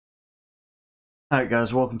Alright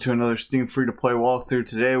guys, welcome to another Steam free-to-play walkthrough.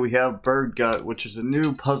 Today we have BirdGut, which is a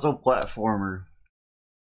new puzzle platformer.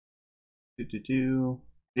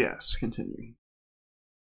 Yes, continue.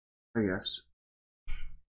 I guess.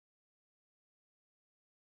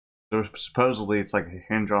 So supposedly it's like a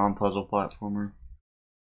hand-drawn puzzle platformer.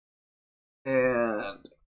 And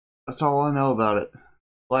that's all I know about it.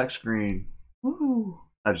 Black screen. Woo!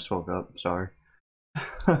 I just woke up, sorry.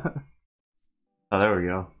 Oh, there we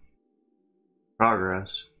go.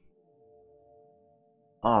 Progress.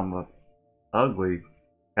 Oh, I'm a ugly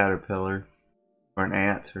caterpillar. Or an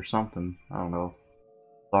ant or something. I don't know.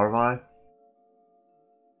 Larvae?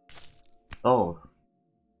 Oh.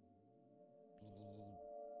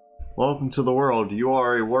 Welcome to the world. You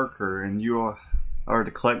are a worker and you are to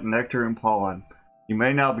collect nectar and pollen. You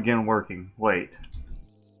may now begin working. Wait.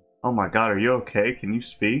 Oh my god, are you okay? Can you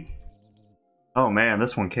speak? Oh man,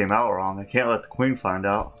 this one came out wrong. I can't let the queen find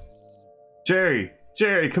out. Jerry!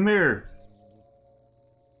 Jerry, come here!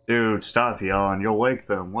 Dude, stop yelling. You'll wake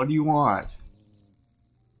them. What do you want?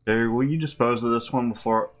 Jerry, will you dispose of this one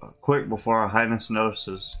quick before our highness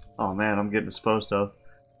notices? Oh man, I'm getting disposed of.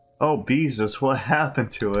 Oh, Beezus, what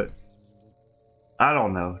happened to it? I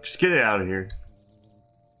don't know. Just get it out of here.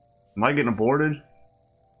 Am I getting aborted?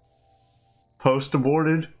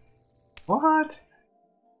 Post-aborted? What?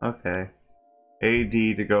 Okay. AD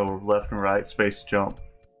to go left and right, space to jump.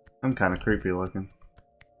 I'm kind of creepy looking.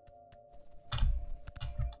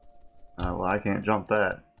 Well, I can't jump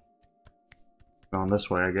that. Going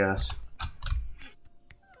this way, I guess.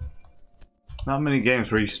 Not many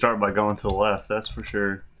games where you start by going to the left, that's for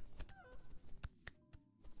sure.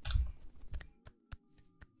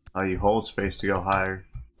 Oh, you hold space to go higher.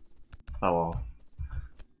 Oh well.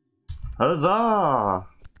 Huzzah!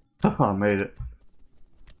 I made it.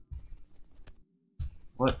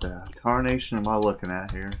 What the tarnation am I looking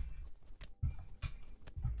at here?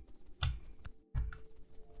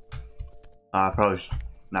 I probably should.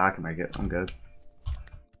 Nah, I can make it. I'm good.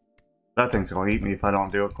 That thing's gonna eat me if I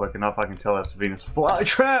don't do it quick enough. I can tell that's a Venus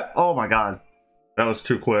flytrap! Oh my god. That was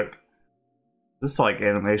too quick. This like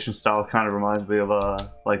animation style kind of reminds me of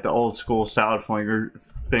like the old school salad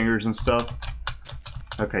fingers and stuff.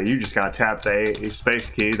 Okay, you just gotta tap the space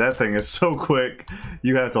key. That thing is so quick.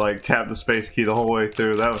 You have to like tap the space key the whole way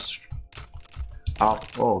through. That was...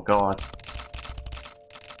 oh god.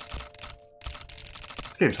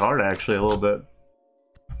 This game's hard actually, a little bit.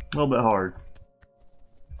 A little bit hard.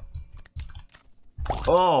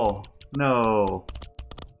 Oh, no.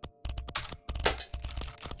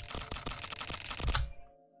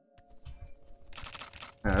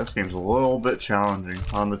 Yeah, this game's a little bit challenging,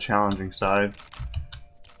 on the challenging side.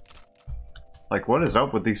 Like, what is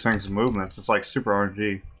up with these things' movements? It's like super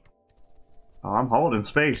RNG. Oh, I'm holding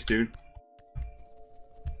space, dude.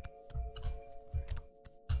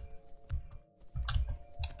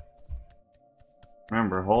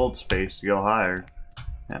 Remember, hold space to go higher.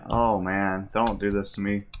 Yeah, oh man, don't do this to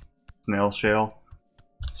me. Snail shell.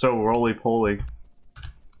 It's so roly-poly.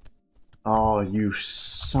 Oh, you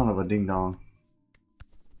son of a ding-dong.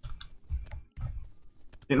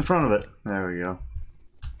 Get in front of it. There we go.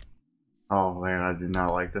 Oh man, I do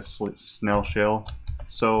not like this snail shell.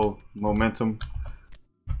 So momentum.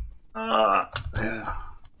 Yeah.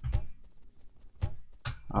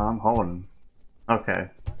 I'm holding. Okay.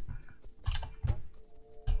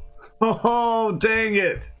 Oh, dang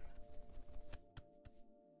it!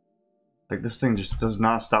 Like this thing just does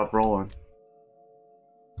not stop rolling.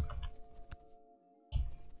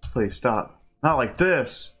 Please stop. Not like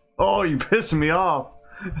this. Oh, you're pissing me off.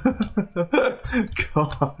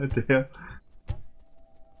 God damn.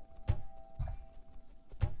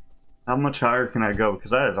 How much higher can I go? Because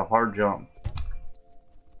that is a hard jump.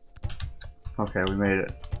 Okay, we made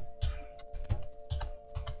it.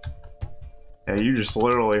 Yeah, you just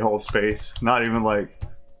literally hold space. Not even like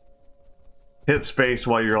hit space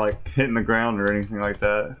while you're like hitting the ground or anything like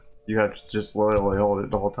that. You have to just literally hold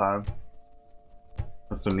it the whole time.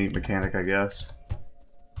 That's a neat mechanic, I guess.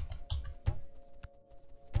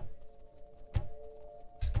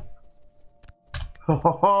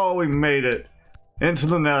 Oh, we made it! Into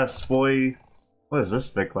the nest, boy! What is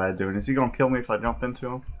this thick lad doing? Is he gonna kill me if I jump into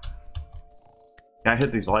him? Can I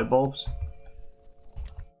hit these light bulbs?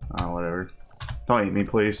 Oh, whatever. Don't eat me,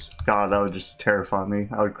 please. God, that would just terrify me.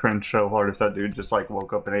 I would cringe so hard if that dude just like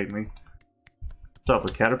woke up and ate me. What's up,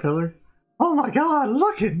 a caterpillar? Oh my god,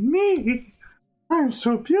 look at me! I'm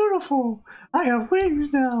so beautiful! I have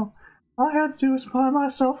wings now! All I had to do was climb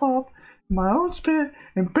myself up in my own spit,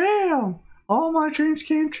 and BAM! All my dreams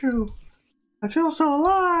came true. I feel so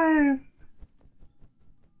alive!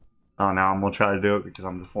 Oh, now I'm gonna try to do it because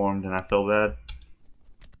I'm deformed and I feel bad.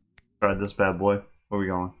 Try this bad boy. Where we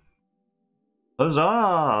going?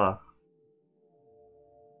 Huzzah!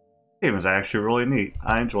 This game is actually really neat.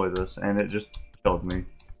 I enjoy this, and it just killed me.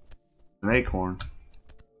 An acorn.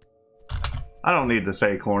 I don't need this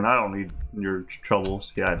acorn. I don't need your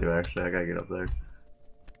troubles. Yeah, I do actually. I gotta get up there.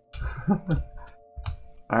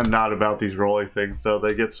 I'm not about these rolly things, though.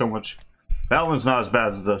 They get so much. That one's not as bad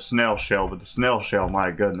as the snail shell, but the snail shell, my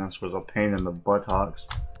goodness, was a pain in the buttocks.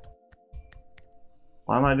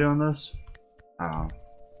 Why am I doing this? Oh,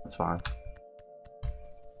 that's fine.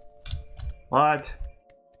 What?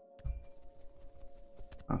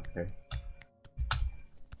 Okay.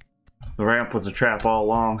 The ramp was a trap all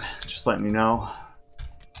along, just letting you know.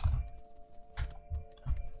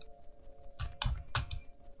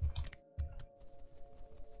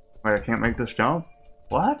 Wait, I can't make this jump?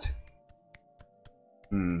 What?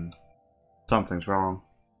 Something's wrong.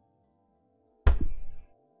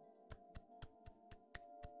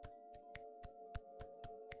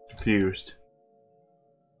 Confused.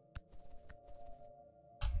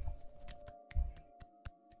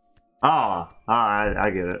 I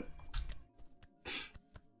get it.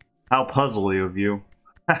 How puzzly of you.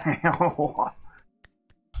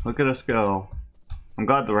 Look at us go. I'm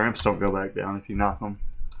glad the ramps don't go back down if you knock them.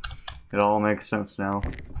 It all makes sense now.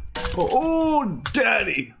 Oh,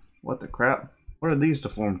 daddy! What the crap? What are these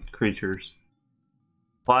deformed creatures?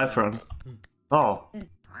 Fly from. Oh.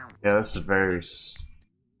 Yeah, this is very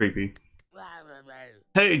creepy.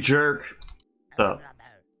 Hey, jerk! What's up?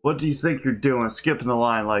 What do you think you're doing, skipping the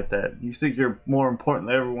line like that? You think you're more important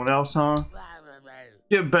than everyone else, huh?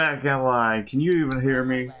 Get back in line. Can you even hear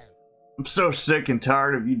me? I'm so sick and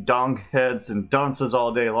tired of you donkheads and dunces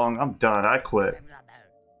all day long. I'm done. I quit.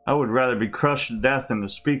 I would rather be crushed to death than to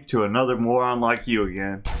speak to another moron like you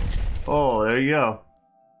again. Oh, there you go.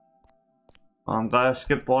 Well, I'm glad I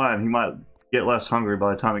skipped the line. He might get less hungry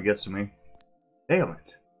by the time it gets to me. Damn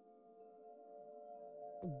it.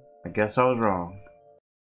 I guess I was wrong.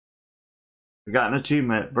 We got an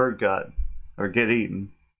achievement, BirdGut, or get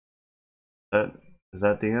eaten. Is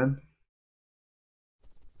that the end?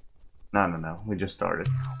 No. We just started.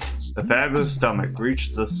 The fabulous stomach.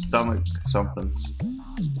 Reach the stomach something.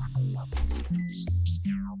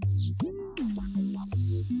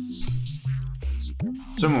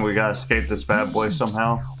 Assuming we gotta escape this bad boy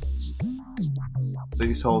somehow.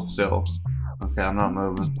 Please hold still. Okay, I'm not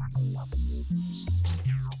moving.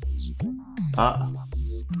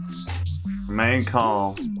 Remain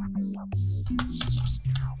calm.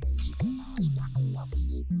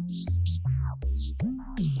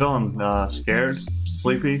 Feeling scared?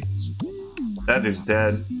 Sleepy? That dude's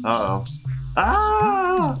dead. Uh-oh.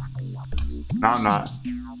 Ah! No, I'm not.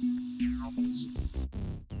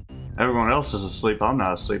 Everyone else is asleep. I'm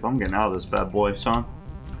not asleep. I'm getting out of this bad boy, son.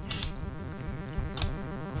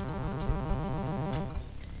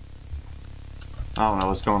 I don't know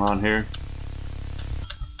what's going on here.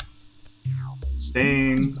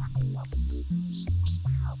 Ding.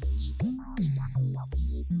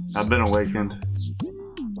 I've been awakened.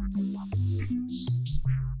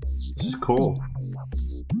 This is cool.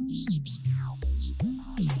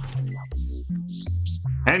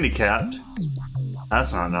 Handicapped?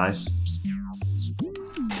 That's not nice.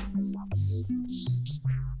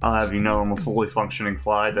 I'll have you know I'm a fully functioning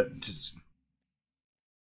fly that just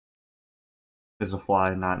is a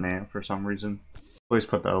fly, not an ant for some reason. Please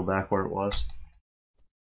put the O back where it was.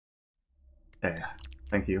 Yeah,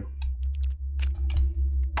 thank you.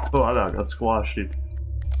 Oh, I got squashed, dude.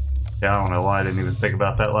 Yeah, I don't know why I didn't even think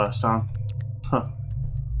about that last time. Huh.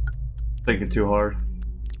 Thinking too hard.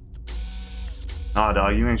 Nah,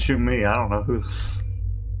 dog, you ain't shooting me. I don't know who the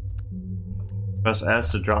press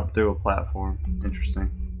S to drop through a platform.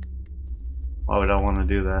 Interesting. Why would I want to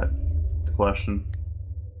do that? The question.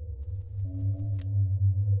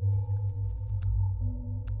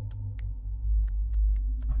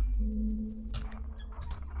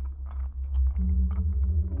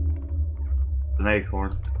 An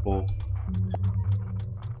acorn. Cool.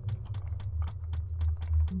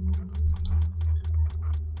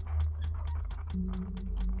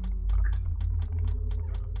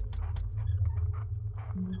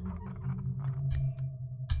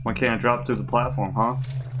 Why can't I drop through the platform, huh?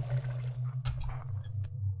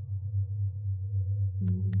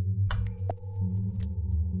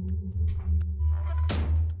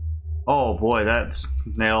 Oh boy, that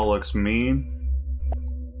snail looks mean.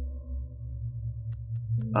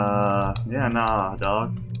 Yeah, nah,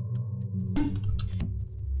 dog.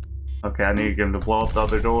 Okay, I need to get him to blow up the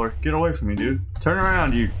other door. Get away from me, dude. Turn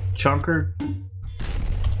around, you chunker.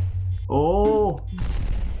 Oh!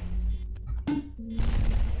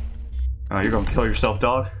 Oh, you're gonna kill yourself,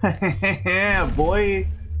 dog? Yeah, boy!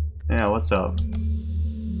 Yeah, what's up?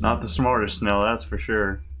 Not the smartest, no, that's for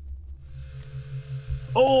sure.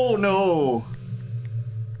 Oh, no!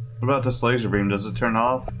 What about this laser beam? Does it turn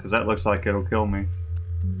off? Because that looks like it'll kill me.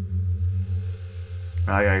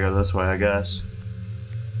 I gotta go this way, I guess.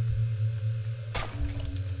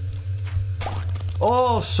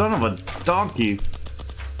 Oh, son of a donkey!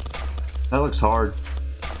 That looks hard.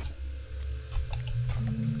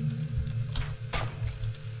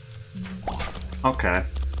 Okay.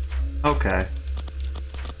 Okay.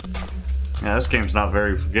 Yeah, this game's not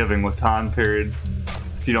very forgiving with time period.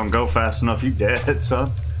 If you don't go fast enough, you dead,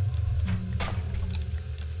 son.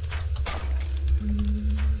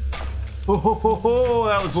 Oh,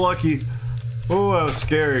 that was lucky. Oh, that was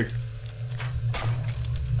scary.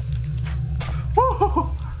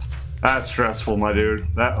 Oh, that's stressful, my dude.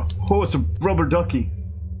 Oh, it's a rubber ducky.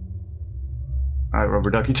 All right, rubber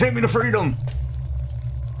ducky, take me to freedom.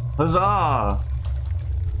 Huzzah!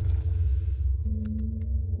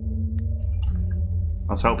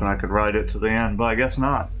 I was hoping I could ride it to the end, but I guess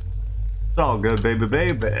not. It's all good, baby,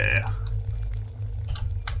 baby.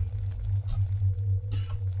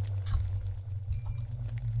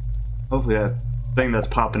 Hopefully that thing that's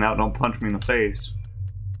popping out don't punch me in the face.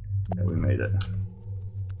 Yeah, we made it.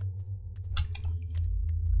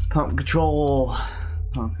 Pump control.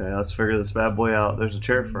 Okay, let's figure this bad boy out. There's a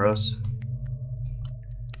chair for us.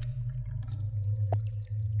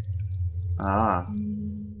 Ah.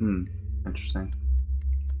 Interesting.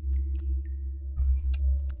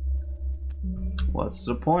 What's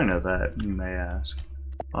the point of that, you may ask?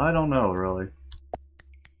 I don't know, really.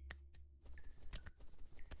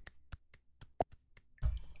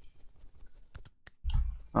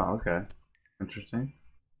 Oh, okay. Interesting.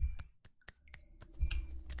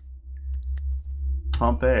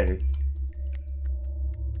 Pump A.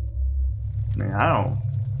 I mean, I don't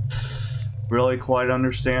really quite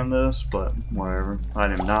understand this, but whatever. I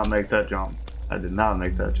did not make that jump. I did not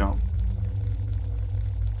make that jump.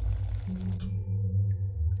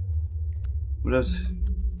 What is...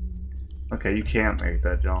 Okay, you can't make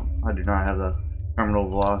that jump. I do not have the terminal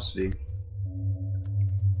velocity.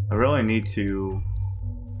 I really need to...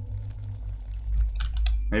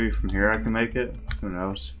 Maybe from here I can make it? Who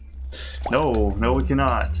knows? No, no we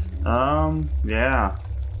cannot. Yeah.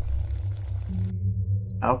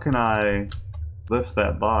 How can I lift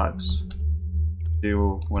that box?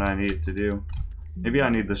 Do what I need it to do? Maybe I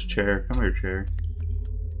need this chair. Come here, chair.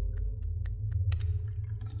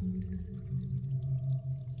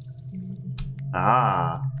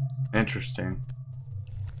 Ah, interesting.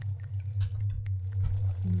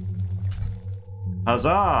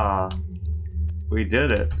 Huzzah! We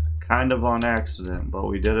did it. Kind of on accident, but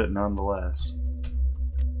we did it nonetheless.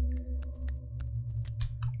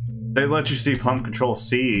 They let you see pump control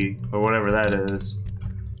C, or whatever that is.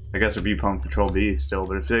 I guess it'd be pump control B still,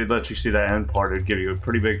 but if they let you see that end part, it'd give you a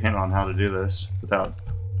pretty big hint on how to do this without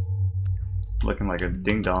looking like a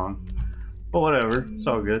ding-dong. But whatever, it's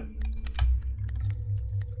all good.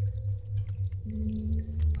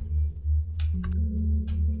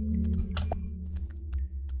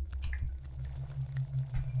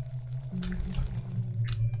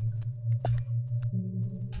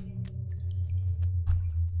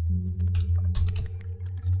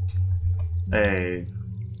 Hey.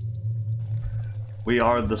 We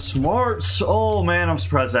are the smarts! Oh man, I'm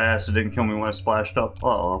surprised that acid didn't kill me when I splashed up.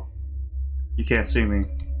 Uh-oh. You can't see me.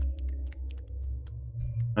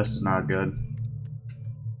 This is not good.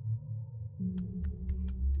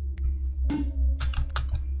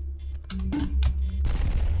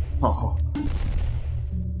 Oh.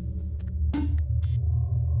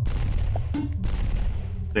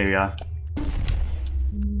 There you go.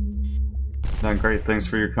 Done great things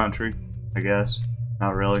for your country, I guess.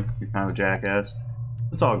 Not really. You're kind of a jackass.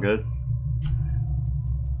 It's all good.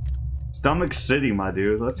 Stomach City, my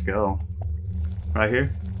dude. Let's go. Right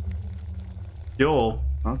here. Fuel.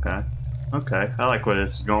 Okay. Okay. I like where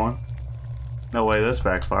this is going. No way this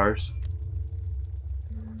backfires.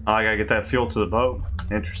 Oh, I gotta get that fuel to the boat.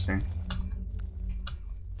 Interesting.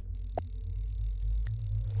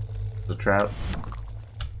 The trap.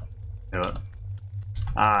 Knew it.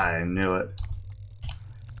 I knew it.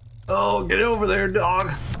 Oh, get over there,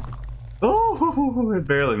 dog. Oh, it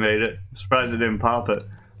barely made it. I'm surprised it didn't pop it.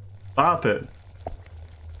 Pop it.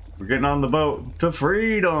 We're getting on the boat to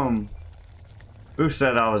freedom. Who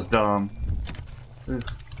said I was dumb?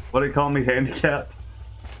 What do you call me, handicapped?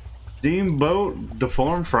 Steamboat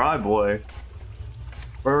deformed fry boy.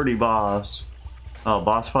 Birdie boss. Oh,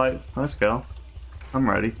 boss fight? Let's go. I'm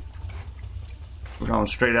ready. We're going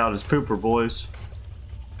straight out as pooper, boys.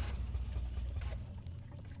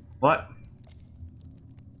 What?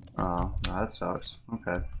 Oh, no, that sucks.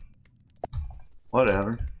 Okay.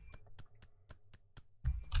 Whatever.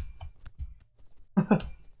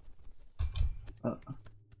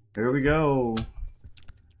 Here we go.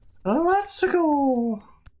 Let's go.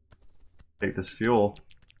 Take this fuel.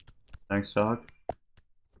 Thanks, dog.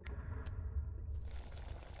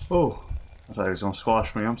 Oh, I thought he was gonna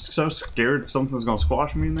squash me. I'm so scared something's gonna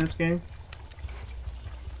squash me in this game.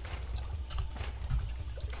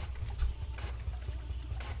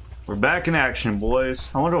 We're back in action,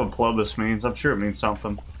 boys. I wonder what Plebus means. I'm sure it means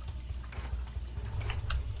something.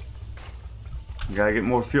 We gotta get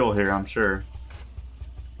more fuel here, I'm sure.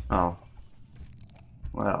 Oh.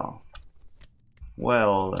 Well.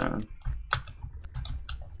 Well, then.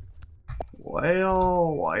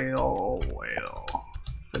 Well.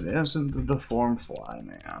 If it isn't the deformed fly,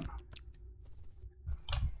 man.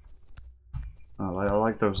 Oh, I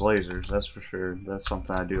like those lasers, that's for sure. That's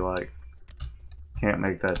something I do like. Can't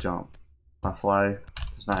make that jump. My fly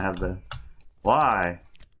does not have the... Why?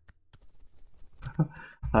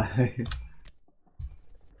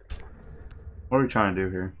 What are we trying to do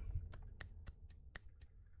here?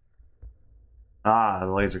 Ah,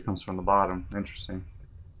 the laser comes from the bottom. Interesting.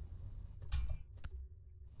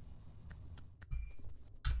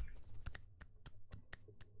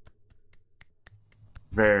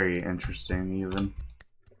 Very interesting, even.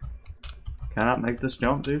 Can I make this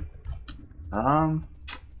jump, dude?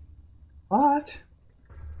 What?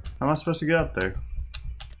 How am I supposed to get up there?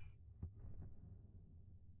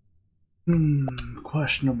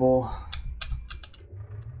 Questionable.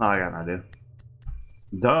 Oh, I got an idea.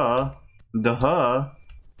 Duh.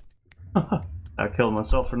 I killed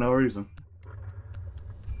myself for no reason.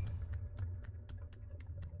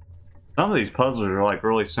 Some of these puzzles are like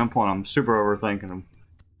really simple and I'm super overthinking them.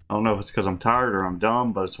 I don't know if it's because I'm tired or I'm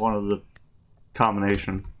dumb, but it's one of the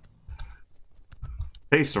combination.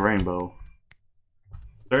 Taste the rainbow.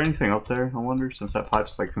 Is there anything up there, I wonder, since that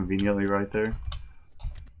pipe's like conveniently right there?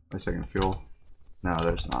 Wait a second, fuel. No,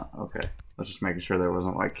 there's not. Okay. I was just making sure there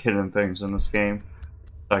wasn't like hidden things in this game.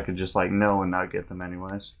 So I could just like know and not get them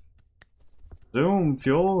anyways. Zoom,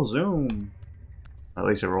 fuel, zoom. At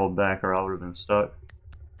least it rolled back or I would have been stuck.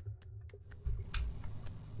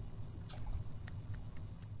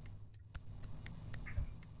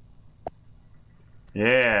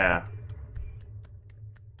 Yeah.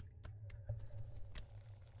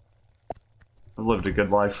 I've lived a good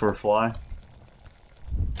life for a fly.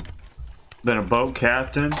 Been a boat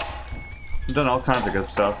captain. I've done all kinds of good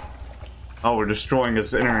stuff. Oh, we're destroying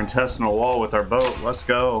his interintestinal wall with our boat. Let's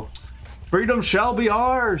go. Freedom shall be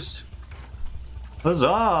ours!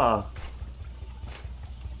 Huzzah!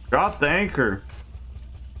 Drop the anchor.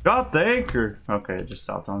 Drop the anchor! Okay, it just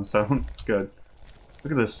stopped on its own. Good.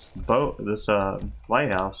 Look at this boat, this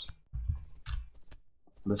lighthouse.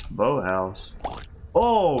 This boathouse.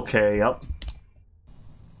 Oh, okay, yep.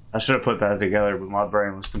 I should have put that together, but my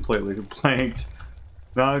brain was completely blanked.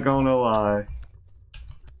 Not gonna lie.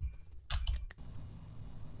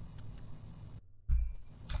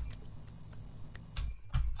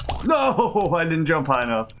 No, I didn't jump high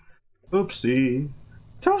enough. Oopsie.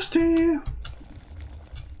 Toasty!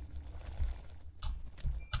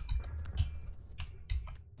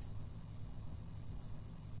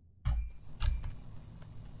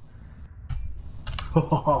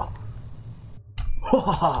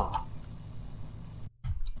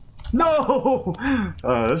 No!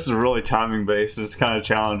 This is really timing based. It's kind of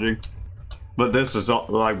challenging. But this is all,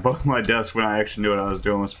 like both my deaths when I actually knew what I was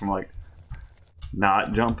doing was from like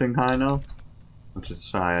not jumping high enough. Which is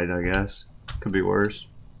side, I guess. Could be worse.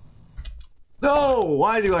 No!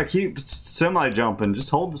 Why do I keep semi-jumping?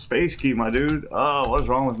 Just hold the space key, my dude. Oh, what's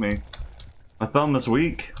wrong with me? My thumb is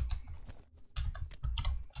weak.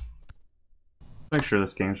 Make sure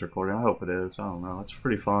this game's recording. I hope it is. I don't know. It's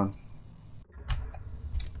pretty fun.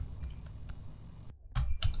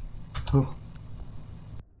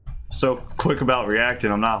 So quick about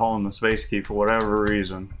reacting. I'm not holding the space key for whatever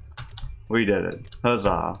reason. We did it.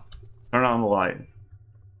 Huzzah. Turn on the light.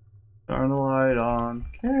 Turn the light on.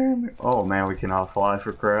 Carry me. Oh man, we cannot fly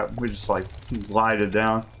for crap. We just like glided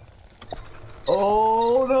down.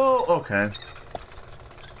 Oh no! Okay.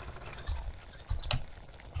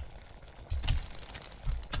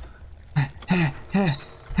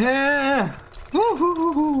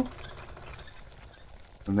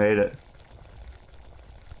 We made it.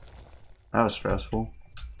 That was stressful.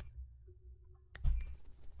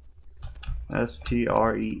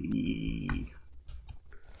 S-T-R-E-E.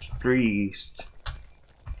 Streest.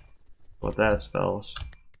 What that spells.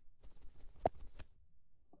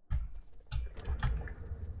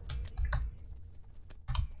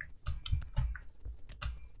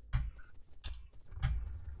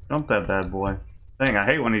 Jump that bad boy. Dang, I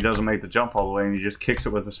hate when he doesn't make the jump all the way and he just kicks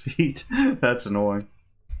it with his feet. That's annoying.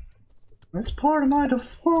 That's part of my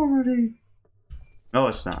deformity. No,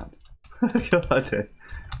 it's not. God damn.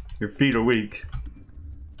 Your feet are weak.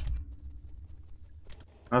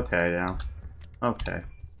 Okay, yeah. Okay.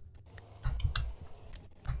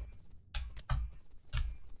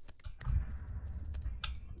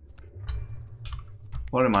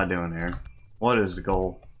 What am I doing here? What is the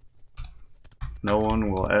goal? No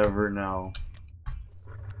one will ever know.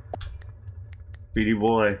 Speedy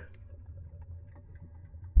boy.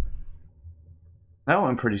 That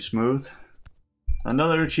went pretty smooth.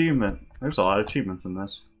 Another achievement. There's a lot of achievements in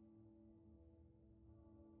this.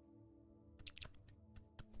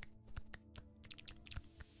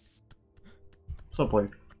 What's up, Blake?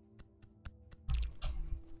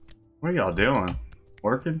 What are y'all doing?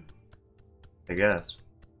 Working? I guess.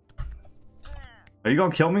 Are you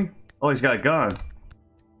gonna kill me? Oh, he's got a gun.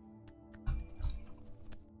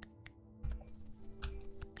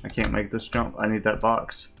 I can't make this jump. I need that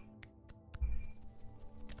box.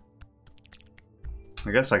 I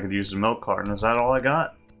guess I could use the milk carton. Is that all I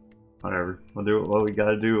got? Whatever. We'll do what we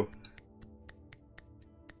gotta do.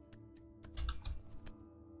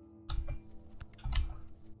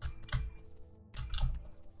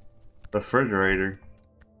 Refrigerator.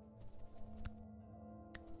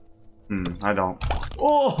 I don't.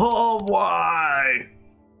 Oh, why?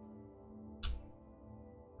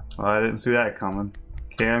 Well, I didn't see that coming.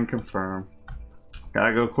 Can confirm.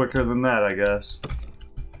 Gotta go quicker than that, I guess.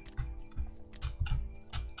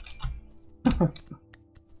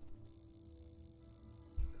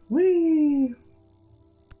 Whee!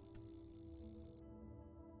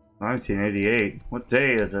 1988. What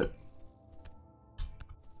day is it?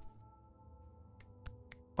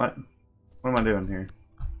 What? What am I doing here?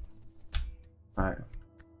 Alright.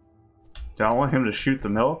 Do I want him to shoot the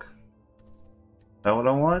milk? Is that what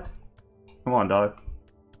I want? Come on, dog.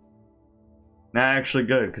 Nah, actually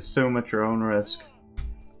good. Consume at your own risk.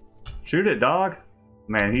 Shoot it, dog!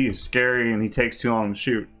 Man, he's scary and he takes too long to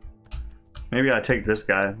shoot. Maybe I take this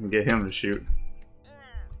guy and get him to shoot.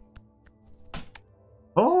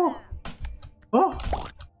 Oh! Oh!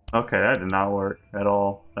 Okay, that did not work at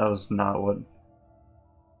all. That was not what...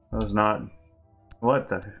 That was not... What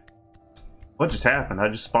the... What just happened? I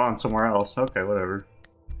just spawned somewhere else. Okay, whatever.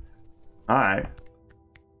 Alright.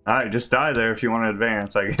 Alright, just die there if you want to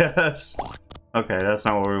advance, I guess. Okay, that's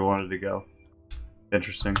not where we wanted to go.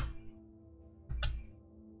 Interesting.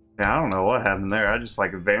 Yeah, I don't know what happened there. I just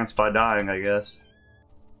like advanced by dying, I guess.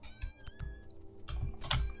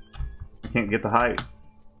 I can't get the height.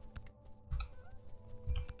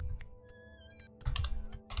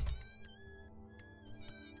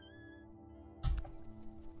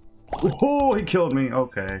 Oh, he killed me.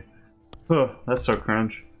 Okay. Huh, that's so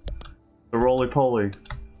cringe. The roly-poly.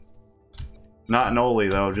 Not Noli,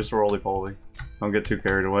 though. Just roly-poly. Don't get too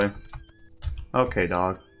carried away. Okay,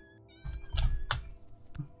 dog.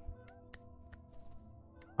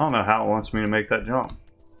 I don't know how it wants me to make that jump.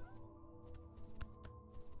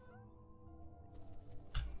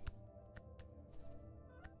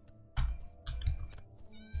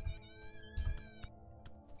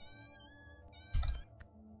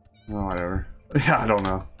 Oh, whatever. Yeah, I don't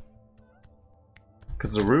know.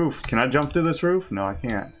 Because the roof... Can I jump through this roof? No, I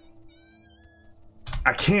can't.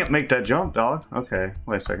 I can't make that jump, dog. Okay,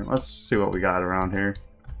 wait a second. Let's see what we got around here.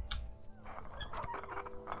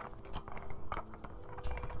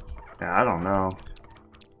 Yeah, I don't know.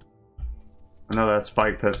 I know that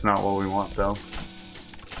spike pit's not what we want, though.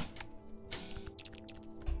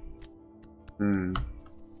 Yeah,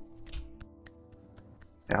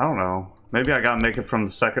 I don't know. Maybe I gotta make it from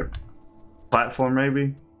the second platform,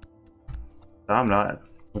 maybe? I'm not.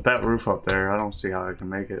 With that roof up there, I don't see how I can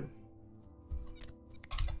make it.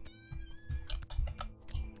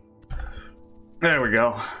 There we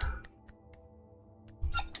go.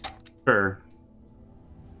 Sure.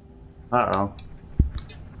 Uh-oh.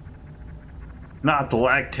 Not the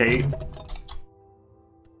lactate.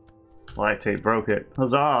 Lactate broke it.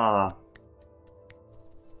 Huzzah!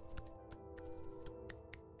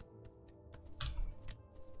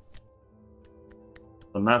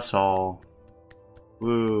 The mess hall.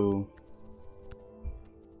 Woo.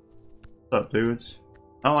 What's up, dudes?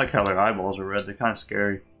 I don't like how their eyeballs are red. They're kind of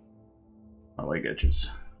scary. My leg itches.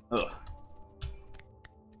 Ugh.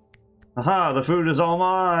 Aha! The food is all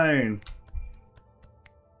mine!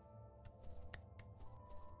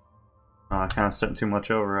 Oh, I kind of sent too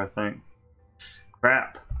much over, I think.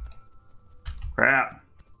 Crap. Crap.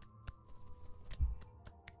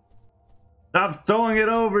 Stop throwing it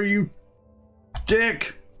over, you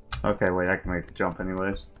dick! Okay, wait, I can make the jump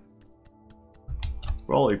anyways.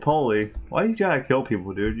 Roly poly. Why you gotta kill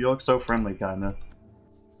people, dude? You look so friendly, kinda.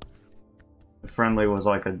 Friendly was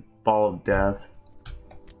like a ball of death.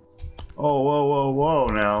 Oh, whoa, whoa, whoa,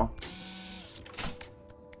 now.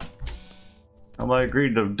 I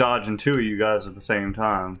agreed to dodging two of you guys at the same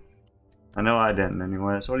time. I know I didn't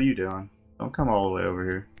anyway, so what are you doing? Don't come all the way over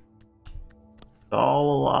here. It's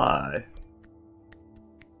all a lie.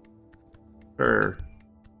 Sure.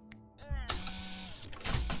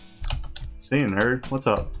 See you, nerd. What's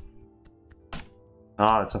up?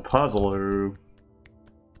 Ah, it's a puzzler.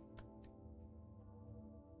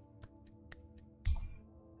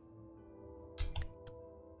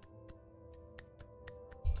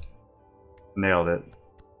 Nailed it.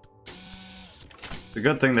 It's a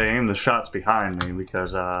good thing they aimed the shots behind me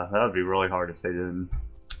because that would be really hard if they didn't.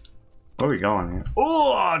 Where are we going here?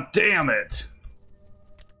 Oh, damn it!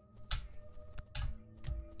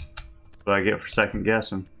 What I get for second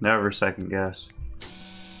guessing? Never second guess.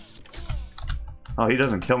 Oh, he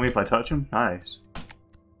doesn't kill me if I touch him? Nice.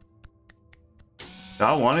 Do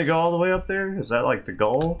I want to go all the way up there? Is that like the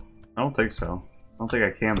goal? I don't think so. I don't think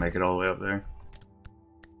I can make it all the way up there.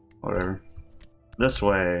 Whatever. This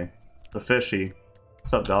way. The fishy.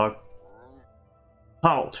 What's up, dog?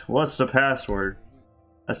 Halt! What's the password?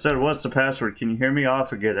 I said, what's the password? Can you hear me? I'll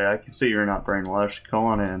forget it. I can see you're not brainwashed. Go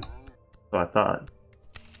on in. So I thought.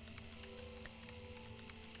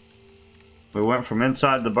 We went from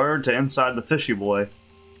inside the bird to inside the fishy boy.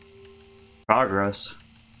 Progress.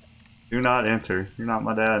 Do not enter. You're not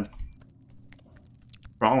my dad.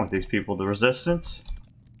 What's wrong with these people? The resistance?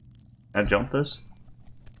 Can I jump this?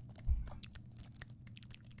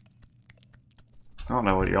 I don't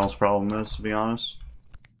know what y'all's problem is, to be honest.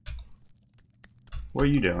 What are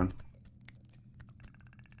you doing?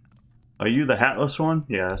 Are you the hatless one?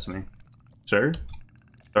 Yeah, that's me. Sir?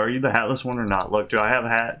 Are you the hatless one or not? Look, do I have a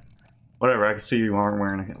hat? Whatever, I can see you aren't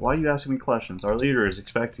wearing a hat. Why are you asking me questions? Our leader is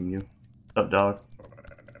expecting you. What's up, dog?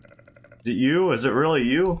 Is it you? Is it really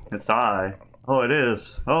you? It's I. Oh, it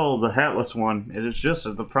is. Oh, the hatless one. It is just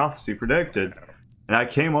as the prophecy predicted. And I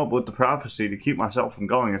came up with the prophecy to keep myself from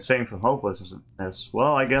going insane from hopelessness.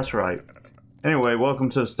 Well, I guess right. Anyway, welcome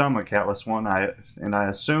to the stomach, hatless one. I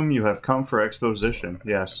assume you have come for exposition.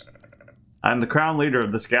 Yes. I'm the crown leader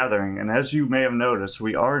of this gathering, and as you may have noticed,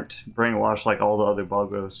 we aren't brainwashed like all the other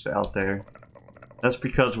buggos out there. That's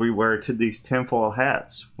because we wear these tinfoil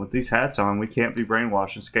hats. With these hats on, we can't be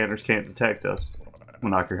brainwashed and scanners can't detect us.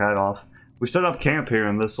 We'll knock your hat off. We set up camp here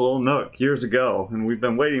in this little nook years ago, and we've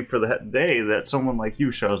been waiting for the day that someone like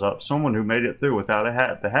you shows up. Someone who made it through without a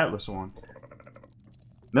hat, the hatless one.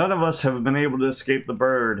 None of us have been able to escape the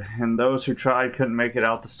bird, and those who tried couldn't make it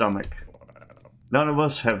out the stomach. None of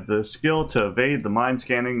us have the skill to evade the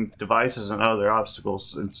mind-scanning devices and other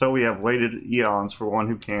obstacles, and so we have waited eons for one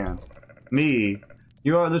who can. Me.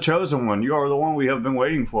 You are the chosen one. You are the one we have been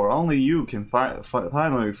waiting for. Only you can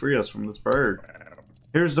finally free us from this bird.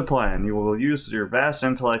 Here's the plan. You will use your vast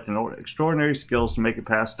intellect and extraordinary skills to make it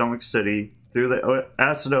past Stomach City, through the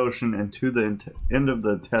acid ocean, and to the end of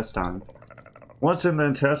the intestines. Once in the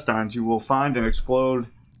intestines, you will find and explode.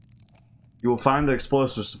 You will find the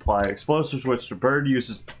explosive supply. Explosives which the bird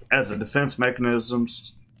uses as a defense mechanism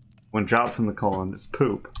when dropped from the colon. It's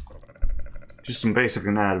poop. Just some basic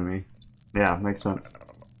anatomy. Yeah, makes sense.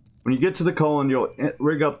 When you get to the colon, you'll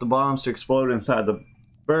rig up the bombs to explode inside the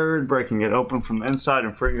bird, breaking it open from the inside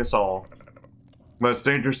and freeing us all. But it's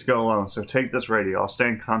dangerous to go alone, so take this radio. I'll stay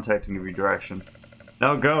in contact and give you directions.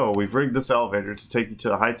 Now go. We've rigged this elevator to take you to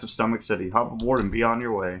the heights of Stomach City. Hop aboard and be on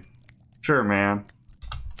your way. Sure, man.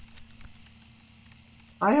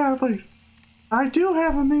 I do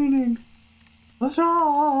have a meaning. Let's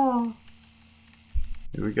all.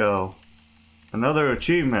 Here we go. Another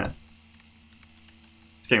achievement.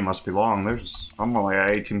 This game must be long. I'm only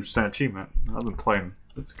at 18% achievement. I've been playing.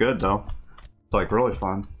 It's good though. It's like really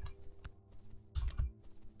fun.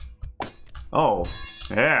 Oh,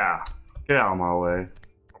 yeah. Get out of my way.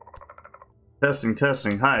 Testing,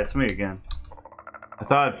 testing. Hi, it's me again. I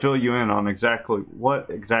thought I'd fill you in on what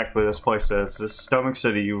exactly this place is. This is Stomach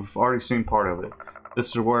City. You've already seen part of it. This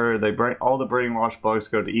is where all the brainwashed bugs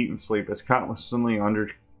go to eat and sleep. It's constantly under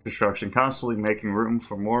construction, constantly making room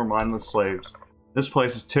for more mindless slaves. This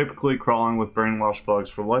place is typically crawling with brainwashed bugs.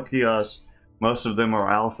 For lucky us, most of them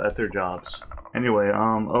are off at their jobs. Anyway,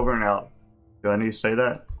 over and out. Do I need to say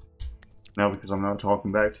that? No, because I'm not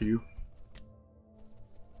talking back to you.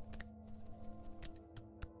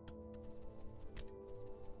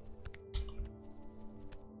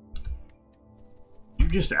 You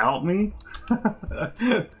just out me?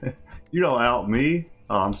 You don't out me.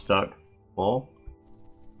 Oh, I'm stuck. Well,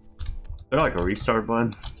 is there like a restart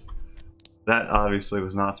button? That obviously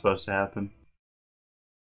was not supposed to happen.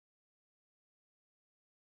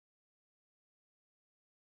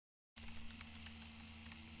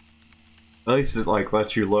 At least it like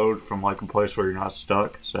lets you load from like a place where you're not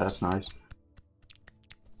stuck, so that's nice.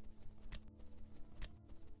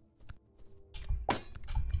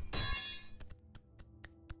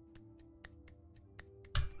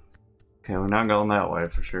 Okay, we're not going that way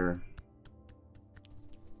for sure.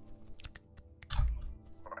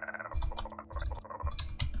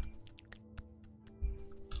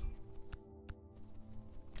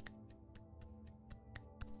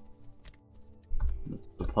 This is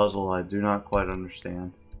a puzzle I do not quite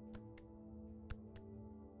understand.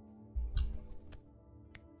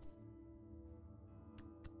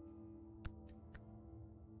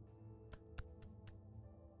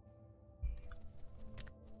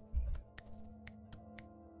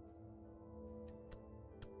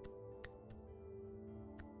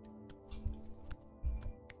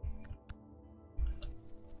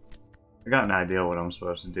 I got an idea what I'm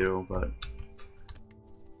supposed to do, but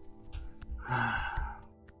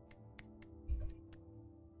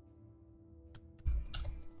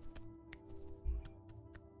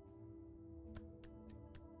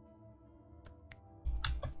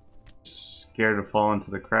scared to fall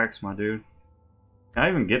into the cracks, my dude. Can I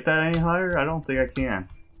even get that any higher? I don't think I can.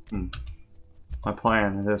 My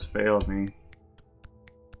plan has failed me.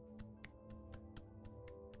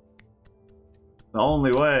 The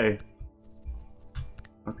only way.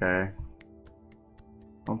 Okay. I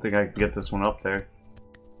don't think I can get this one up there.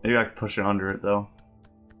 Maybe I can push it under it though.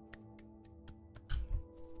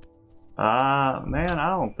 Man, I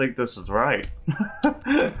don't think this is right.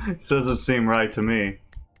 This doesn't seem right to me.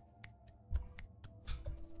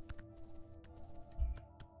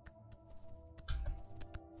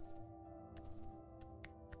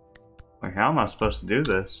 Like, how am I supposed to do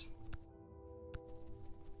this?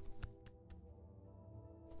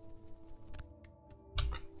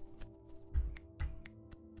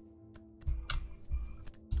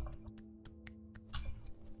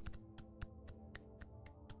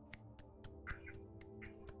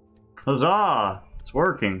 Huzzah! It's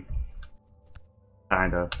working.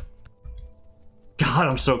 Kind of. God,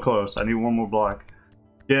 I'm so close. I need one more block.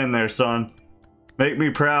 Get in there, son. Make me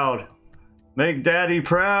proud. Make Daddy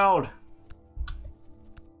proud.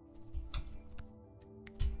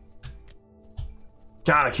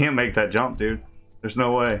 God, I can't make that jump, dude. There's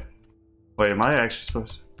no way. Wait, am I actually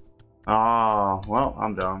supposed to? Ah, well,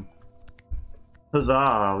 I'm done.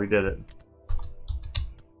 Huzzah, we did it.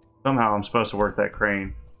 Somehow I'm supposed to work that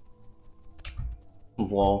crane.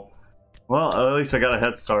 Lol. Well, at least I got a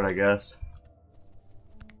head start, I guess.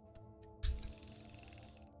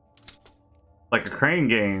 Like a crane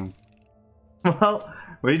game. Well,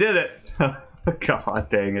 we did it. God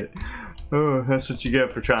dang it. Oh, that's what you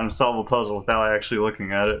get for trying to solve a puzzle without actually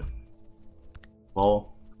looking at it.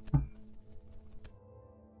 Lol. How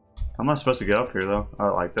am I supposed to get up here, though?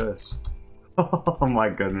 Oh, like this. Oh my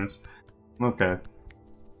goodness. Okay.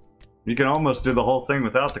 You can almost do the whole thing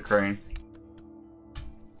without the crane.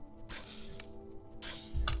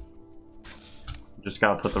 Just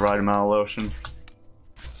gotta put the right amount of lotion.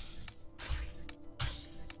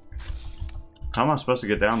 How am I supposed to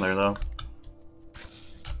get down there, though?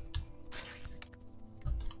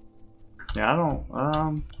 Yeah, I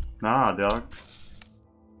don't, nah, dog.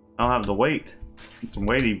 I don't have the weight. Need some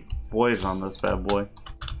weighty boys on this bad boy.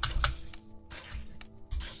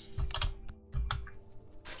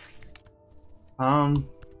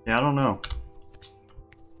 Yeah, I don't know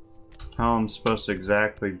how I'm supposed to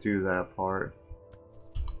exactly do that part.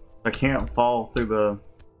 I can't fall through the...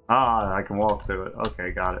 Ah, I can walk through it.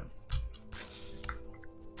 Okay, got it.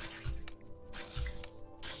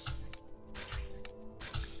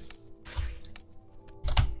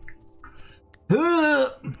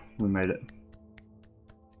 We made it.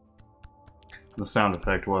 The sound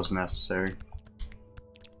effect was necessary.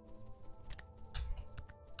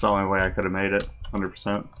 It's the only way I could have made it,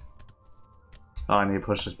 100%. Oh, I need to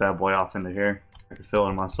push this bad boy off into here. I can feel it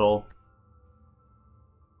in my soul.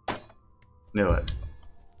 Knew it.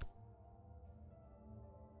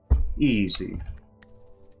 Easy.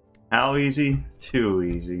 How easy? Too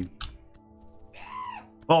easy.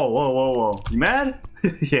 Oh, whoa, whoa, whoa. You mad?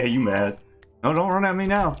 Yeah, you mad. No, don't run at me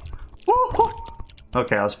now. Woo!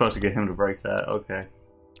 Okay, I was supposed to get him to break that. Okay.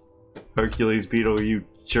 Hercules Beetle, you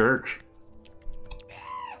jerk.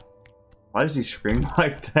 Why does he scream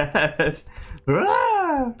like that?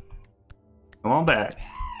 Ah! Come on back.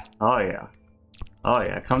 Oh yeah. Oh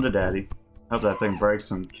yeah, come to daddy. Hope that thing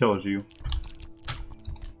breaks and kills you.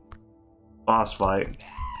 Boss fight.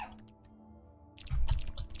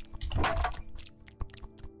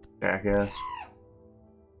 Jackass.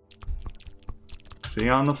 See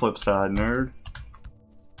you on the flip side, nerd.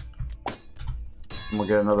 And we'll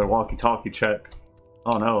get another walkie-talkie check.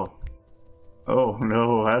 Oh no. Oh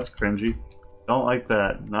no, that's cringy. Don't like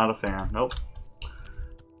that. Not a fan. Nope.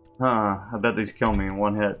 Huh, I bet these kill me in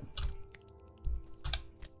one hit.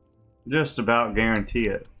 Just about guarantee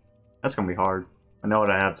it. That's gonna be hard. I know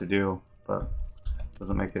what I have to do, but it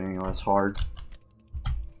doesn't make it any less hard.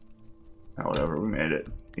 Oh, whatever, we made it.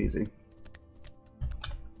 Easy.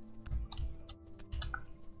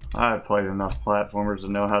 I've played enough platformers to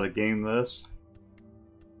know how to game this.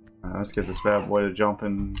 Let's get this bad boy to jump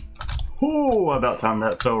in. Ooh, I about timed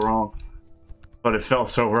that so wrong. But it felt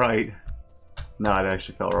so right. No, it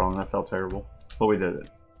actually felt wrong. That felt terrible. But we did it.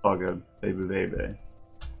 All good. Baby, baby.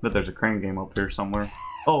 But there's a crane game up here somewhere.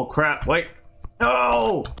 Oh, crap. Wait.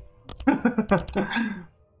 No!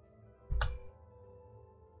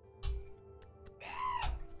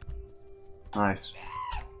 Nice.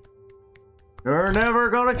 You're never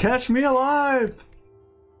gonna catch me alive!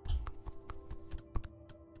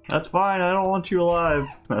 That's fine, I don't want you alive.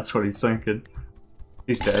 That's what he's thinking.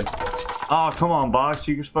 He's dead. Oh, come on, Box.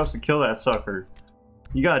 You're supposed to kill that sucker.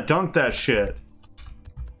 You gotta dunk that shit.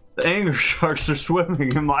 The anger sharks are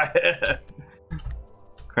swimming in my head.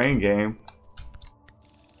 Crane game.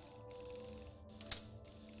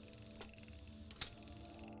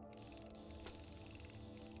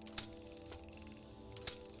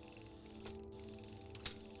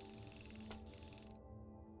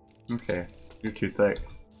 Okay, you're too thick.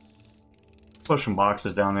 Push some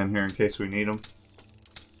boxes down in here in case we need them.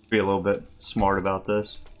 Be a little bit smart about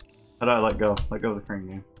this. How do I let go? Let go of the crane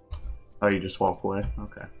game. Oh, you just walk away?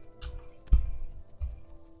 Okay.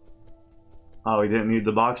 Oh, we didn't need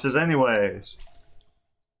the boxes anyways.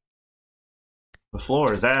 The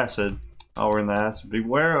floor is acid. Oh, we're in the acid.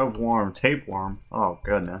 Beware of worm. Tapeworm. Oh,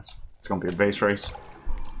 goodness. It's gonna be a base race.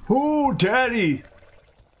 Ooh, daddy!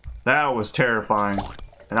 That was terrifying.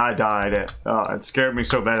 And I died. It scared me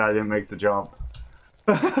so bad I didn't make the jump.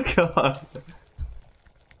 God.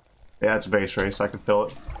 Yeah, it's a base race. I can feel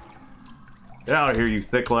it. Get out of here, you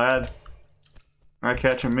thick lad. Not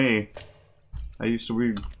catching me. I used to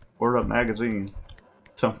read Word Up magazine.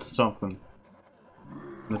 Something, something.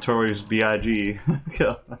 Notorious B.I.G.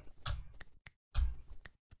 God.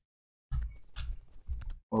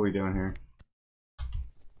 What are we doing here?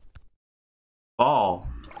 Ball.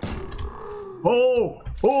 Oh!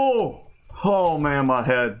 Oh! Oh man, my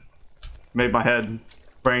head. Made my head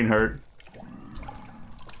brain hurt.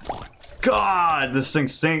 God, this thing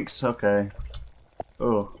sinks. Okay.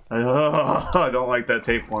 Oh. I don't like that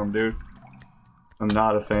tapeworm, dude. I'm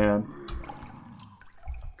not a fan.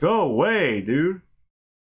 Go away, dude.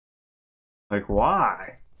 Like,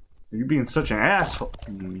 why? Are you being such an asshole?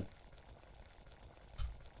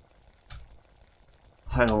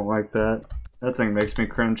 I don't like that. That thing makes me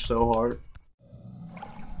cringe so hard.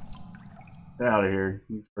 Get out of here,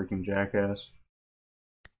 you freaking jackass.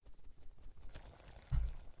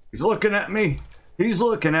 He's looking at me. He's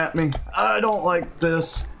looking at me. I don't like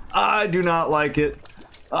this. I do not like it.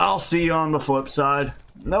 I'll see you on the flip side.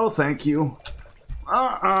 No, thank you.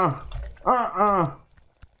 Oh,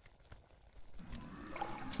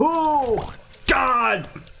 God!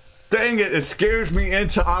 Dang it, it scares me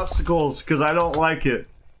into obstacles because I don't like it.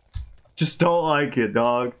 Just don't like it,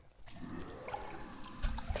 dog.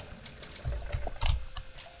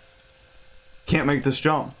 Can't make this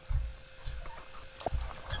jump.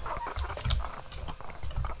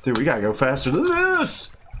 Dude, we gotta go faster than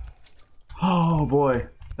this! Oh boy,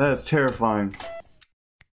 that is terrifying.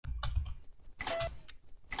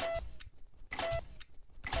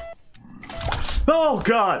 Oh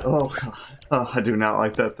god! Oh god. Oh, I do not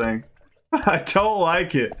like that thing. I don't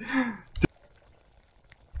like it.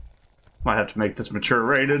 Might have to make this mature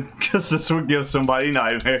rated, because this would give somebody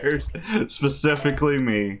nightmares. Specifically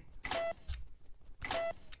me.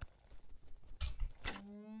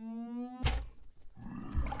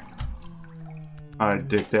 Alright,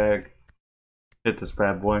 Dick Dag. Hit this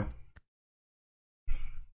bad boy.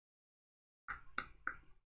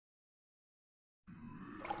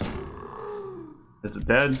 Is it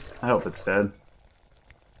dead? I hope it's dead.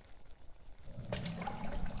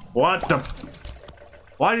 What the f—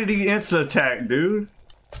 Why did he insta attack, dude?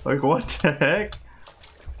 Like, what the heck?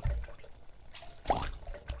 Am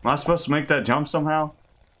I supposed to make that jump somehow?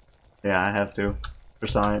 Yeah, I have to. For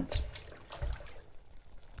science.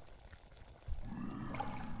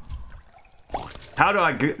 How do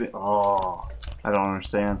I get it? Oh, I don't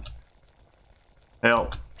understand.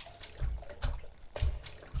 Help.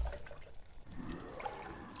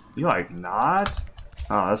 You like not?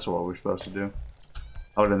 Oh, that's what we're supposed to do.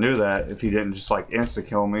 I would have knew that if he didn't just like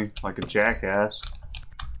insta-kill me like a jackass.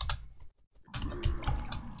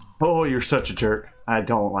 Oh, you're such a jerk. I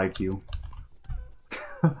don't like you.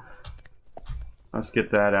 Let's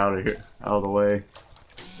get that out of here, out of the way.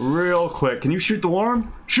 Real quick. Can you shoot the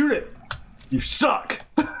worm? Shoot it! You suck!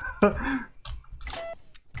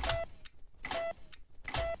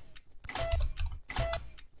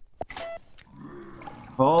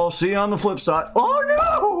 Oh, see you on the flip side. Oh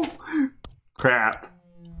no! Crap.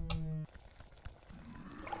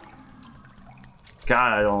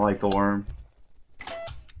 God, I don't like the worm.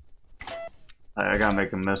 I gotta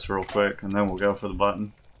make him miss real quick, and then we'll go for the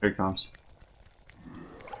button. Here he comes.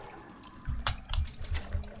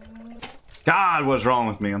 God, what's wrong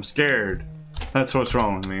with me? I'm scared. That's what's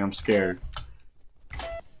wrong with me. I'm scared.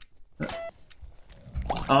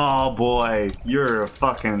 Oh boy, you're a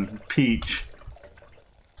fucking peach.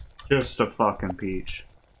 Just a fucking peach.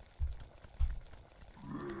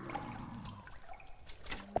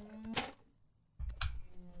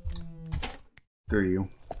 Screw you.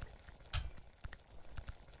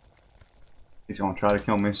 He's gonna try to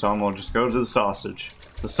kill me, so I'm gonna just go to the sausage.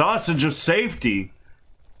 The sausage of safety!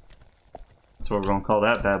 That's what we're gonna call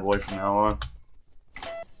that bad boy from now on.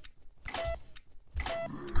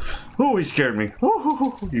 Ooh, he scared me.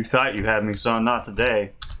 Ooh, you thought you had me, son. Not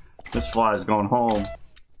today. This fly is going home.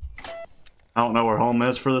 I don't know where home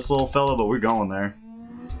is for this little fella, but we're going there.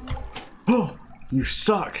 Oh, you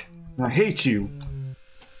suck. I hate you.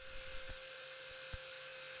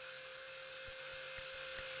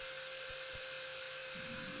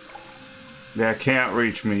 Yeah, can't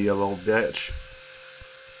reach me, you little bitch.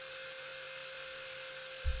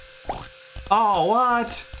 Oh,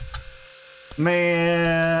 what?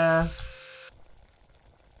 Man.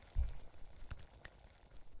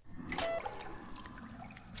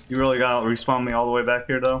 You really gotta respawn me all the way back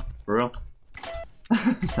here, though? For real?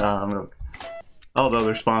 All the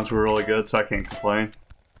other spawns were really good, so I can't complain.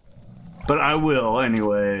 But I will,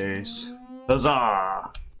 anyways.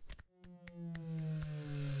 Huzzah!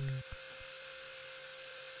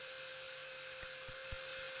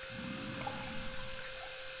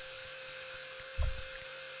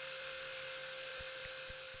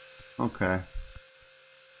 Okay.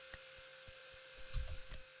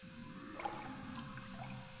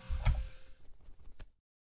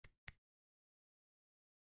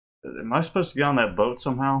 Am I supposed to get on that boat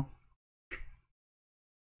somehow?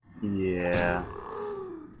 Yeah.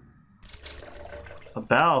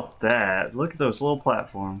 About that, look at those little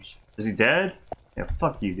platforms. Is he dead? Yeah,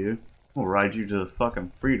 fuck you, dude. I'll ride you to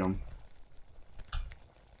fucking freedom.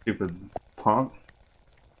 Stupid punk.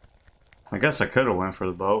 I guess I could have went for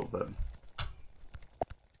the boat, but...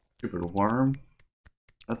 Stupid worm.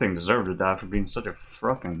 That thing deserved to die for being such a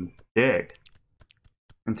fucking dick.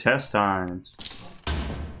 Intestines.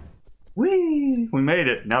 Whee! We made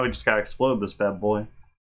it. Now we just gotta explode this bad boy.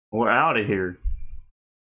 We're out of here.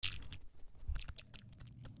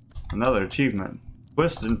 Another achievement.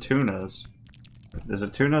 Twisted tunas. Is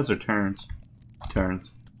it tunas or turns?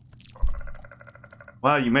 Turns.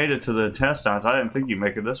 Wow, you made it to the intestines. I didn't think you'd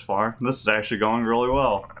make it this far. This is actually going really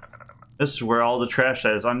well. This is where all the trash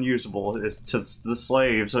that is unusable is to the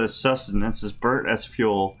slaves as sustenance is burnt as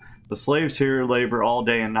fuel. The slaves here labor all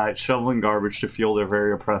day and night shoveling garbage to fuel their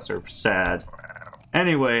very oppressor. Sad.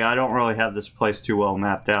 Anyway, I don't really have this place too well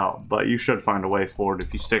mapped out, but you should find a way forward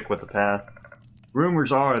if you stick with the path.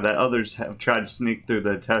 Rumors are that others have tried to sneak through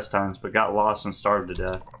the intestines but got lost and starved to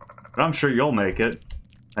death. But I'm sure you'll make it.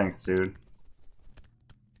 Thanks, dude.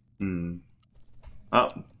 Oh.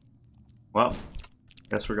 Well,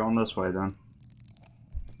 guess we're going this way then.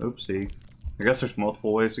 Oopsie. I guess there's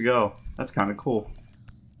multiple ways to go. That's kind of cool.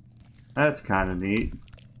 That's kind of neat.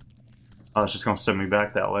 Oh, it's just gonna send me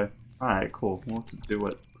back that way. Alright, cool. We'll have to do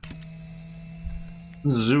it.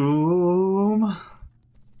 Zoom!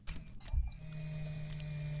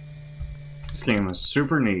 This game is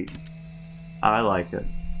super neat. I like it.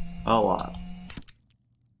 A lot.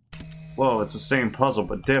 Whoa, it's the same puzzle,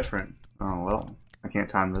 but different. Oh, well. I can't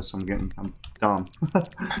time this. I'm dumb.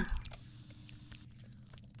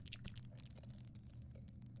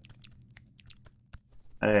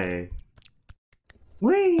 Hey.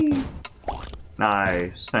 Whee!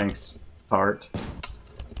 Nice. Thanks, cart.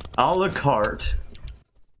 A la carte.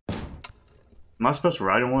 Am I supposed to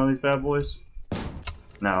ride in one of these bad boys?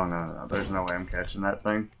 No. There's no way I'm catching that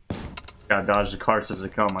thing. Gotta dodge the carts as they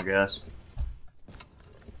come, I guess.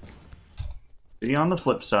 See you on the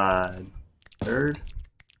flip side. Third.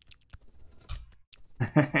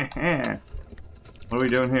 What are we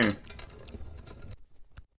doing here?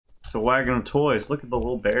 It's a wagon of toys. Look at the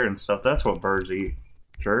little bear and stuff. That's what birds eat.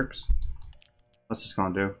 Jerks. What's this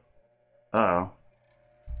gonna do? Uh-oh.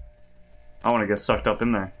 I wanna get sucked up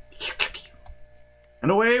in there.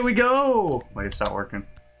 And away we go! Wait, it's not working.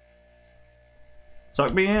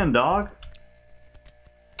 Suck me in, dog.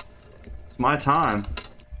 It's my time.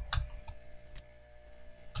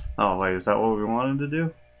 Oh, wait, is that what we wanted to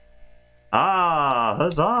do? Ah,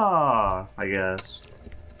 huzzah! I guess.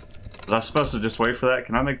 Was I supposed to just wait for that?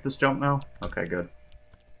 Can I make this jump now? Okay, good.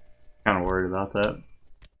 Kind of worried about that.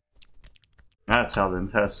 That's how the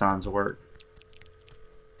intestines work.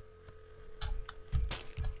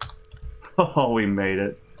 Oh, we made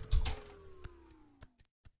it.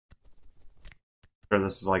 Sure,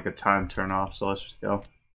 this is like a time turn off, so let's just go.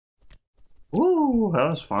 Woo, that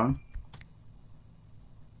was fun.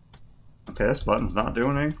 Okay, this button's not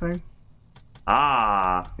doing anything.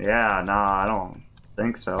 Ah, yeah, nah, I don't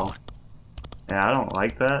think so. Yeah, I don't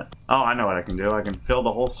like that. Oh, I know what I can do. I can fill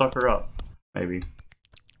the whole sucker up. Maybe.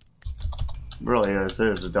 It really is. It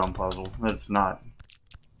is a dumb puzzle. It's not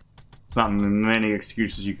many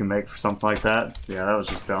excuses you can make for something like that. Yeah, that was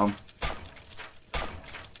just dumb.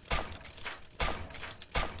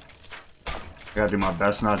 I gotta do my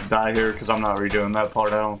best not to die here, because I'm not redoing that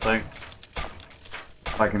part, I don't think.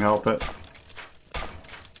 If I can help it.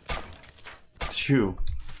 Phew.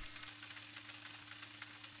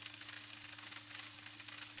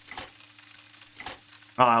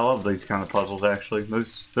 Oh, I love these kind of puzzles, actually.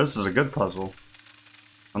 This is a good puzzle.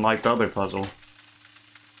 Unlike the other puzzle.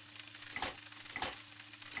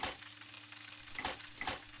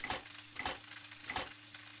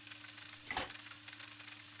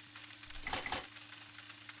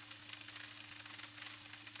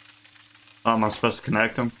 Oh, am I supposed to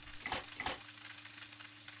connect them?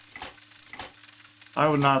 I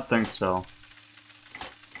would not think so.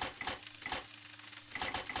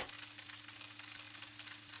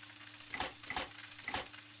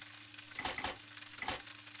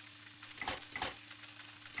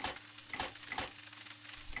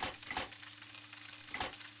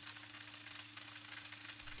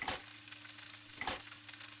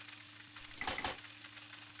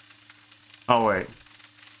 Oh, wait.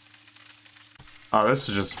 Oh, this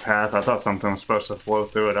is just a path. I thought something was supposed to flow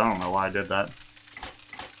through it. I don't know why I did that.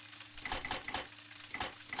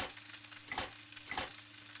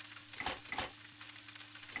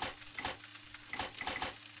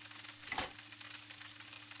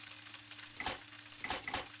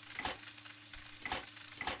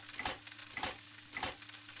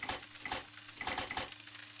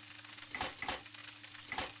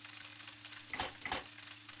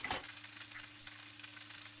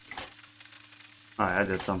 Alright, I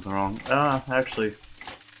did something wrong. Actually.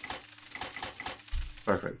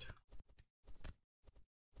 Perfect.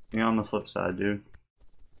 Yeah, on the flip side, dude.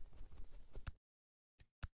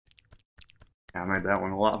 Yeah, I made that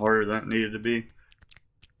one a lot harder than it needed to be.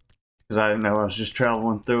 Because I didn't know I was just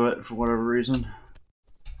traveling through it for whatever reason.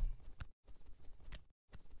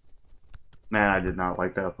 Man, I did not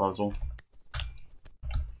like that puzzle.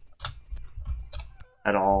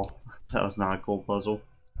 At all. That was not a cool puzzle.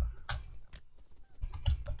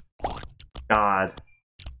 God.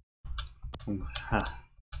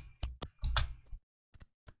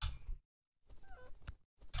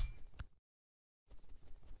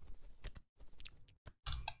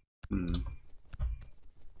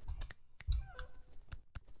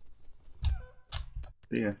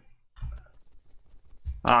 Yeah.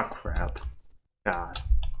 Ah, crap. God.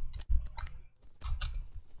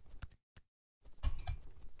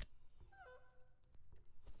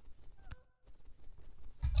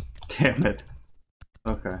 Damn it.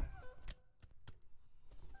 Okay.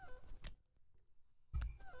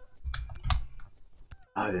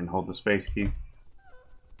 I didn't hold the space key.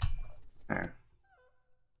 There.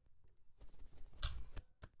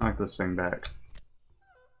 Knock this thing back.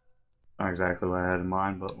 Not exactly what I had in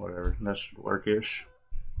mind, but whatever. That should work-ish.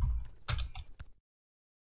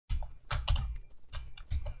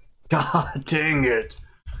 God dang it!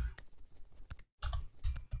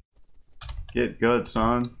 Get good,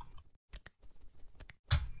 son.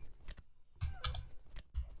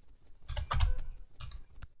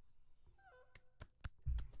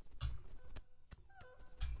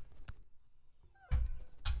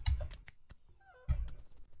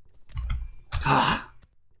 Ah.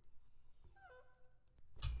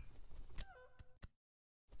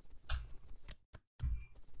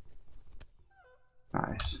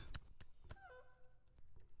 Nice.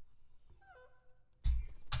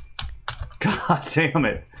 God damn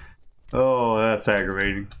it. Oh, that's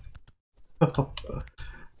aggravating.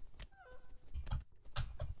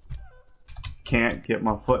 Can't get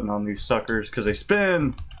my footing on these suckers because they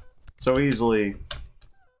spin so easily.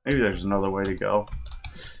 Maybe there's another way to go.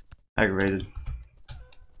 Aggravated.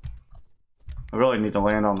 I really need to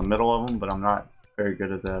land on the middle of them, but I'm not very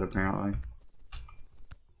good at that apparently.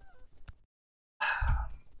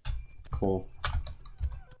 Cool.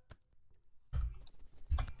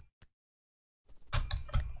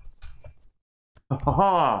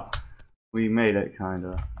 Haha! We made it,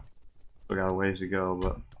 kinda. We got a ways to go,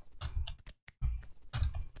 but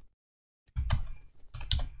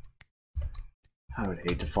I would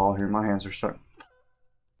hate to fall here. My hands are starting.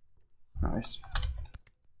 Nice.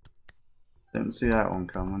 Didn't see that one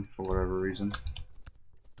coming for whatever reason.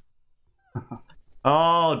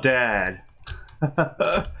 Oh, Dad!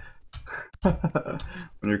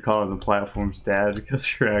 When you're calling the platforms Dad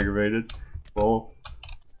because you're aggravated. Well.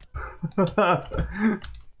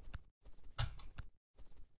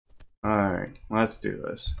 Alright, let's do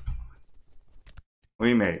this.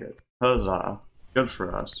 We made it. Huzzah. Good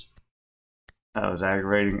for us. That was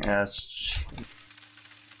aggravating as.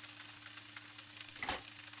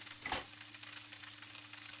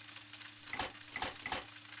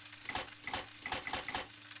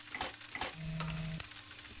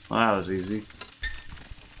 Well, that was easy.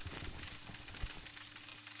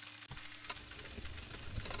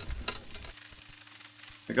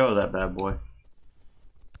 Let go of that bad boy.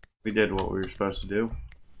 We did what we were supposed to do.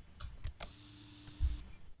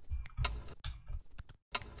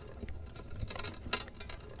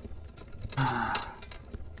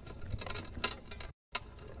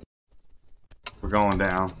 We're going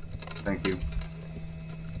down. Thank you.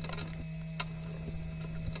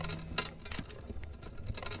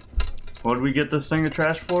 What did we get this thing of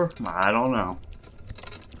trash for? I don't know.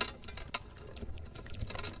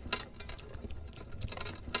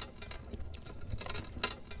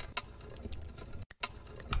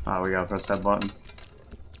 Oh, we gotta press that button.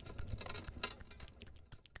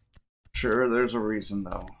 Sure, there's a reason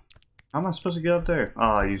though. How am I supposed to get up there? Oh,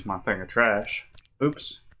 I used my thing of trash.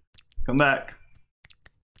 Oops. Come back.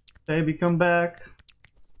 Baby, come back.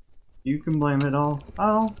 You can blame it all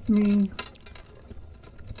on me.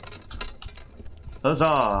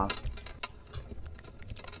 Huzzah!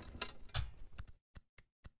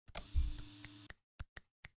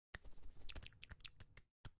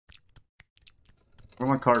 Where'd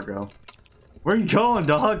my car go? Where are you going,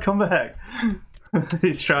 dog? Come back!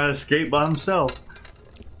 He's trying to escape by himself.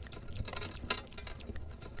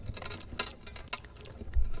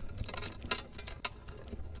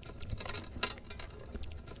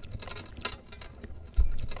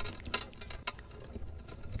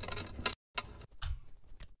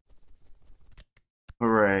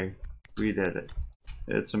 Hooray. We did it.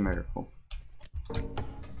 It's a miracle.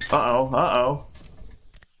 Uh-oh, uh-oh.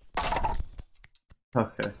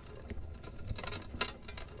 Okay.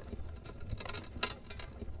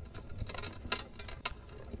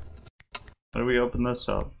 How do we open this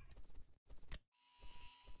up?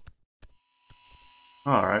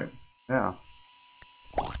 Alright. Yeah.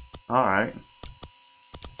 Alright.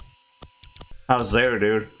 I was there,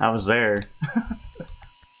 dude. I was there.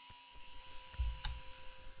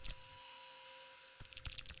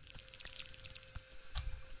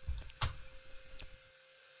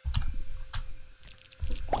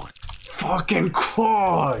 Fucking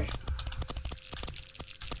cry!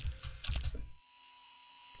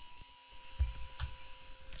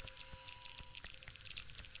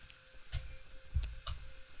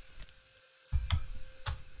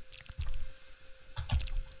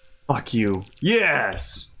 Fuck you.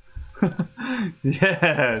 Yes!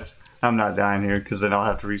 Yes! I'm not dying here because then I'll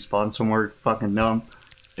have to respawn somewhere fucking dumb.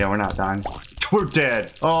 Yeah, we're not dying. We're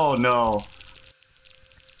dead! Oh no!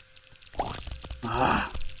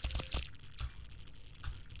 Ah.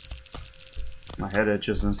 My head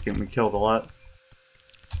itches and it's getting me killed a lot.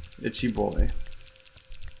 Itchy boy.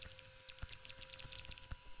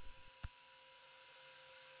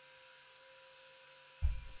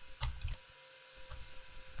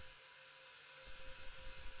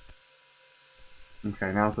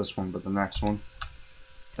 Okay, not this one, but the next one.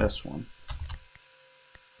 This one.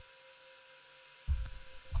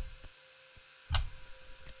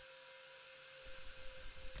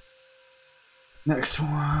 Next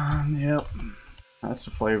one, yep. That's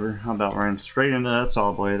the flavor. I about ran straight into that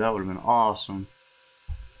saw blade. That would have been awesome.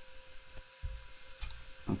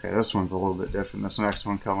 Okay, this one's a little bit different. This next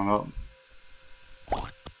one coming up.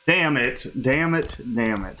 Damn it! Damn it!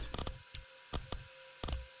 Damn it!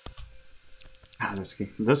 Ah,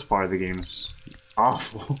 this part of the game is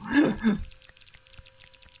awful.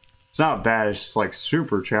 It's not bad. It's just like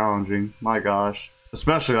super challenging. My gosh,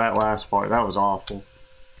 especially that last part. That was awful.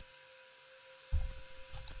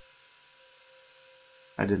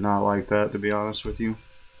 I did not like that, to be honest with you.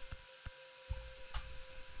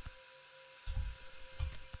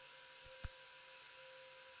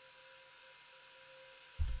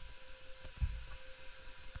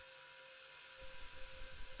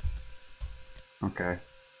 Okay.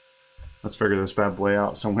 Let's figure this bad boy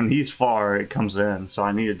out. So when he's far, it comes in. So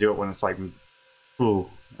I need to do it when it's like... Ooh,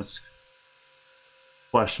 that's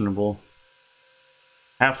questionable.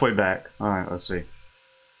 Halfway back. Alright, let's see.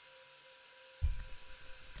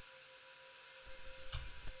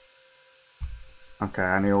 Okay,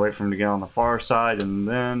 I need to wait for him to get on the far side, and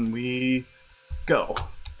then we go.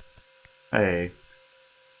 Hey.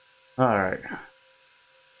 Alright.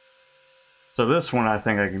 So this one I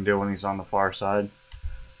think I can do when he's on the far side.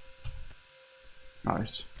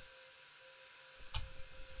 Nice.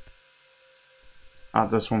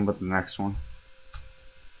 Not this one, but the next one.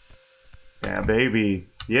 Yeah, baby.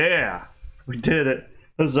 Yeah! We did it!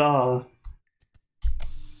 Huzzah!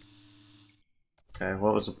 Okay,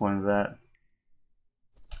 what was the point of that?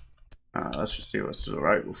 Let's just see what's to the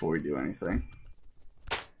right before we do anything.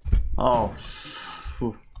 Oh,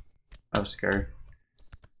 phew. That was scary.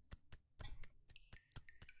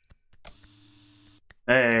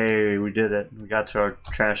 Hey, we did it. We got to our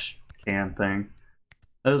trash can thing.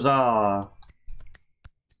 Huzzah!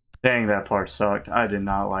 Dang, that part sucked. I did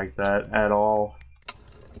not like that at all.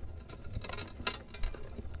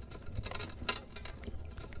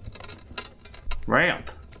 Ramp!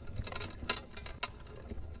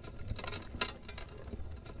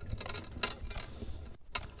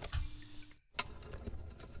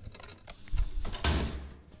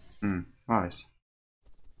 Nice.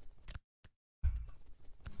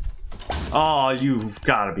 Oh, you've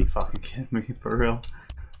got to be fucking kidding me, for real.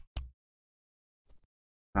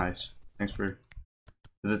 Nice. Thanks for...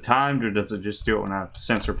 Is it timed, or does it just do it when I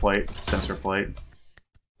sensor plate? Sensor plate.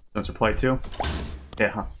 Sensor plate too?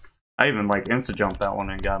 Yeah. I even like insta jump that one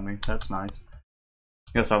and got me. That's nice.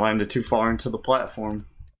 Guess I landed too far into the platform.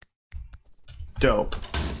 Dope.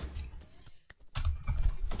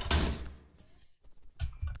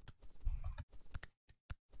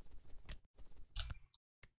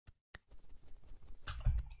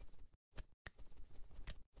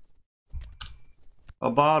 A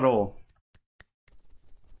bottle.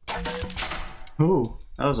 Ooh,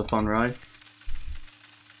 that was a fun ride.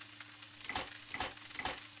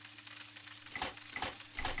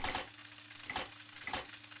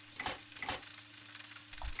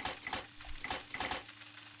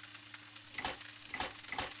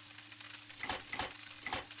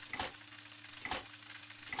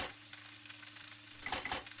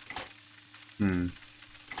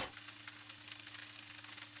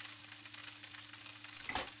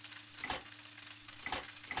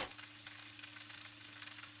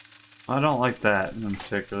 I don't like that in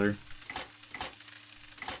particular.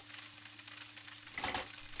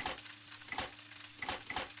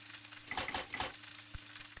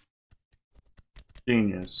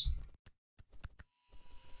 Genius.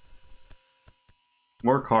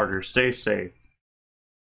 Work harder, stay safe.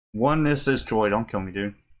 Oneness is joy. Don't kill me,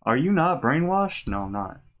 dude. Are you not brainwashed? No, I'm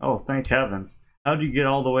not. Oh, thank heavens. How'd you get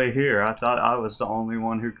all the way here? I thought I was the only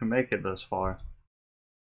one who could make it this far.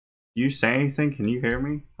 Do you say anything? Can you hear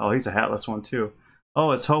me? Oh, he's a hatless one too.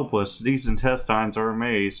 Oh, it's hopeless. These intestines are a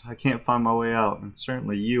maze. I can't find my way out. And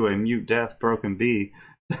certainly you, a mute, deaf, broken bee,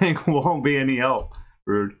 think won't be any help.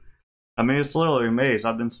 Rude. I mean, it's literally a maze.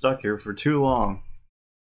 I've been stuck here for too long.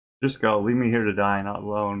 Just go. Leave me here to die, not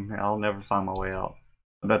alone. I'll never find my way out.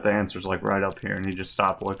 I bet the answer's like right up here and he just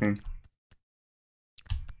stopped looking.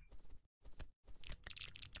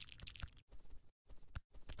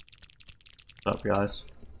 What's up, guys?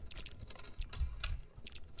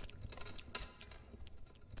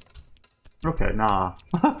 Okay, nah.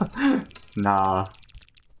 Nah.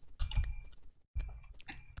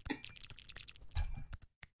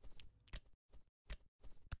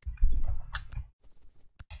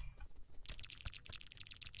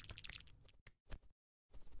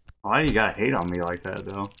 Why you gotta hate on me like that,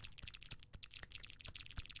 though?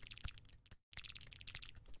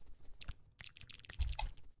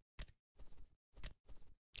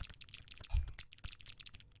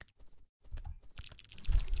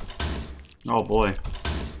 Oh boy.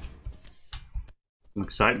 Some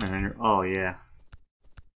excitement in here. Oh yeah.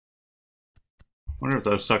 Wonder if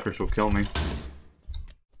those suckers will kill me.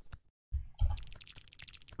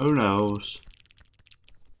 Who knows?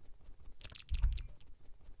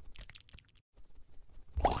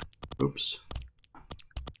 Oops.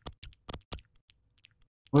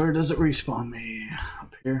 Where does it respawn me?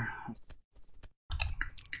 Up here.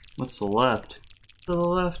 What's the left? To the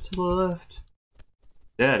left, to the left.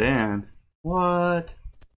 Dead end. What?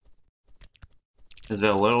 Is it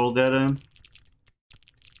a little dead end?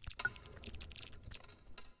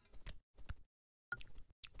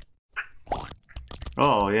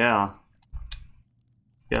 Oh, yeah.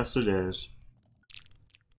 Yes, it is.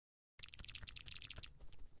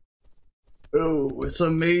 Oh, it's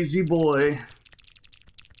a mazy boy.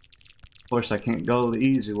 Of course, I can't go the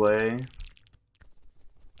easy way.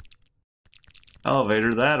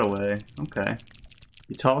 Elevator that away. Okay.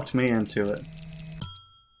 You talked me into it.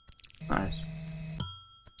 Nice.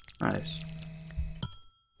 Nice.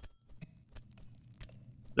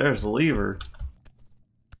 There's a lever.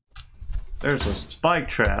 There's a spike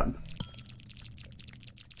trap.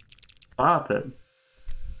 Pop it.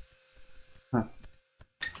 Huh.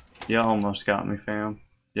 You almost got me, fam.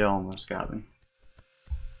 You almost got me.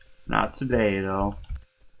 Not today, though.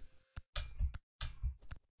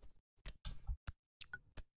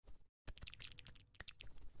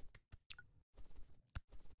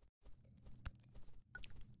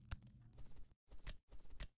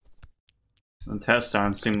 The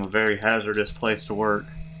intestines seem a very hazardous place to work.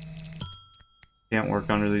 Can't work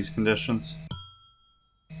under these conditions.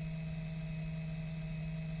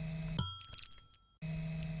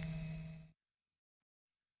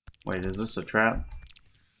 Wait, is this a trap?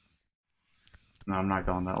 No, I'm not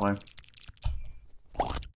going that way.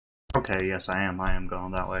 Okay, yes I am. I am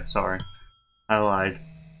going that way. Sorry. I lied.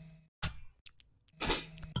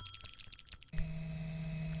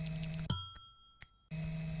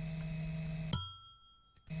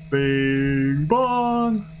 Bing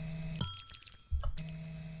bong!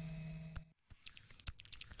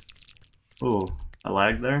 Ooh, a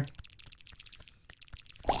lag there?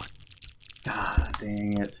 God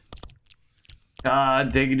dang it.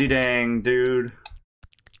 God diggity dang, dude.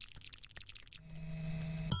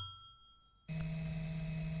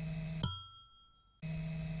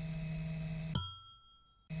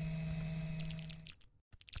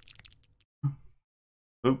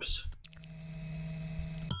 Oops.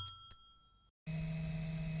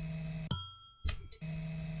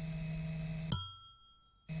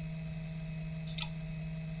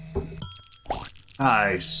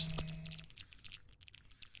 Nice.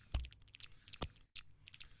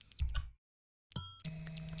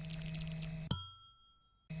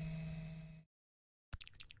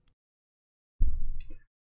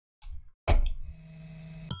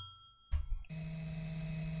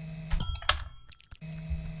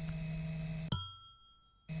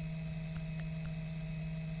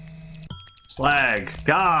 Lag.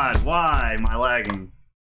 God, why am I lagging?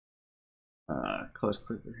 Close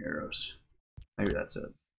clicker heroes. Maybe that's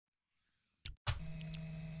it.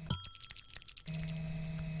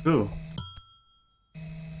 Ooh.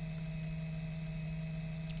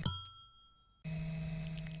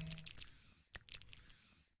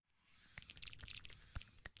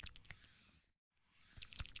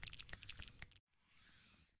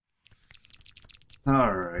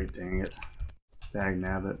 Alright, dang it. Dag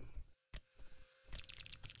nabbit.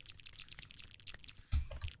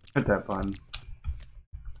 Hit that button.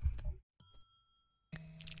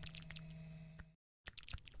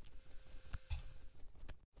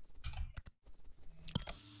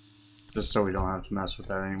 Just so we don't have to mess with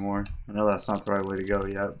that anymore. I know that's not the right way to go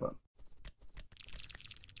yet, but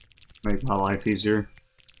make my life easier.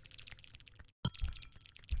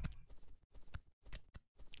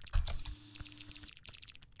 I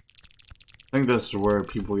think this is where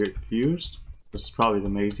people get confused. This is probably the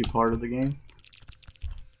mazy part of the game.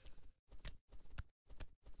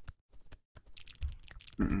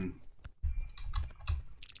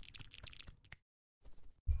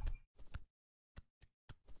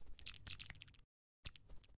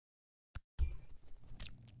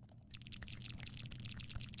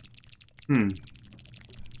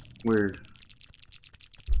 Weird.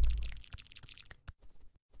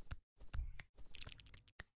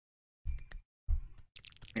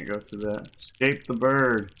 Can't go through that. Escape the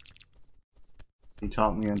bird. He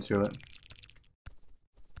taught me into it.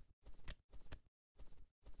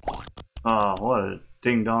 Oh, what a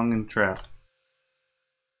ding-dong trap.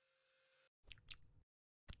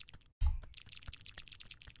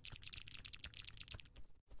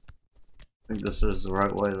 I think this is the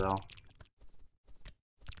right way, though.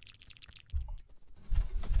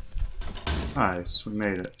 Nice, we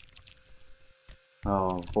made it.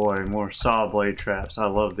 Oh boy, more saw blade traps. I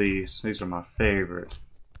love these. These are my favorite.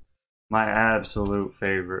 My absolute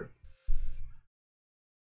favorite.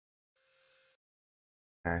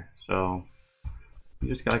 Okay, so you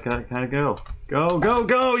just gotta kind of go. Go, go,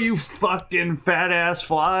 go, you fucking fat ass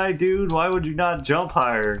fly, dude. Why would you not jump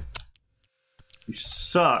higher? You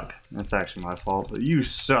suck. That's actually my fault, but you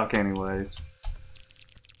suck anyways.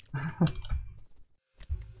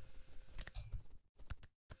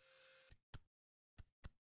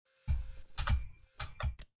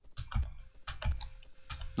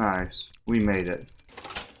 Nice. We made it.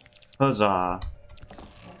 Huzzah.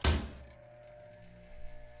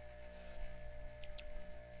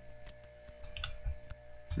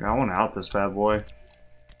 Yeah, I want out this bad boy.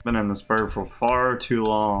 Been in this bird for far too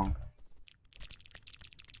long.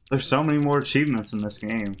 There's so many more achievements in this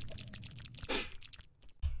game.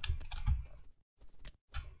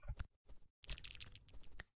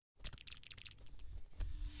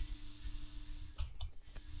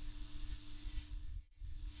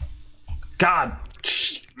 God!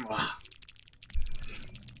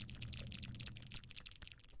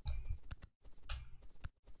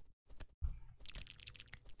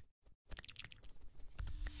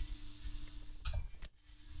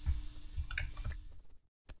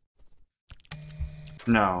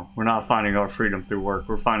 No, we're not finding our freedom through work.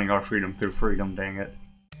 We're finding our freedom through freedom, dang it.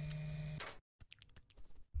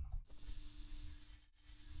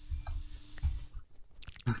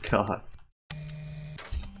 God.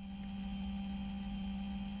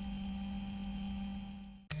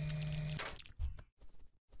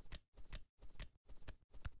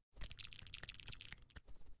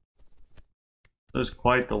 This is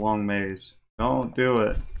quite the long maze. Don't do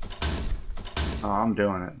it. Oh, I'm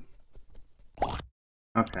doing it.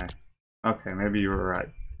 Okay. Okay, maybe you were right.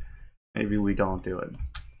 Maybe we don't do it.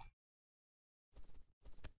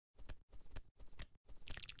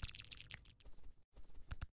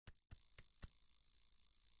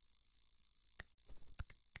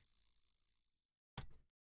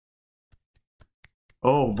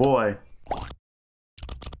 Oh boy.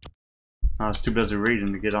 I was too busy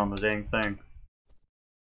reading to get on the dang thing.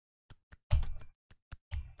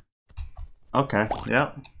 Okay,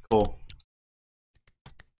 yep, cool.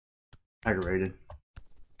 Aggravated.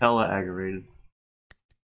 Hella aggravated.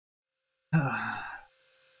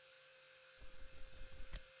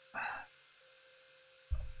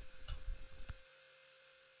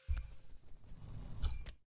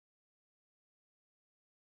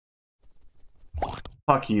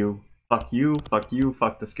 Fuck you. Fuck you, fuck you,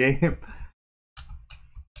 fuck this game.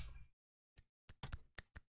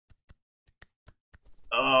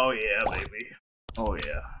 Oh yeah, baby. Oh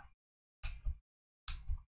yeah.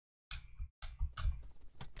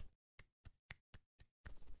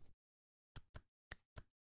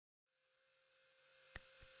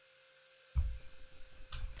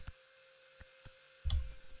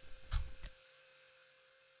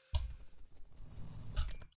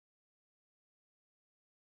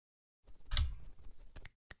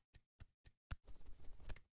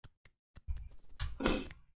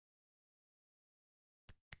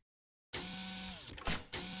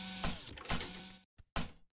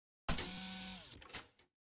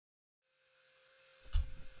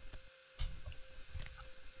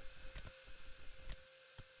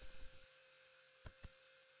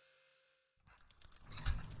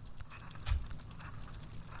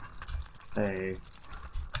 Hey.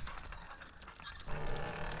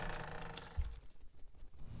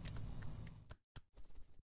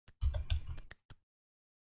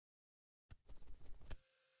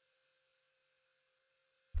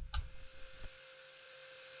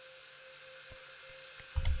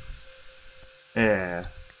 Yeah.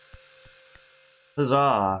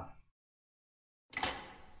 Huzzah.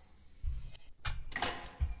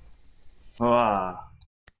 Ah.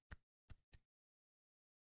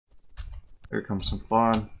 Here comes some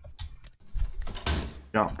fun.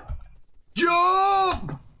 Jump.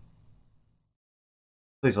 Jump!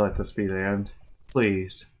 Please let this be the end.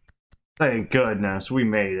 Please. Thank goodness, we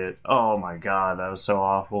made it. Oh my god, that was so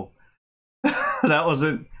awful. That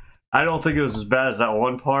wasn't... I don't think it was as bad as that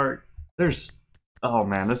one part. There's... Oh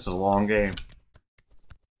man, this is a long game.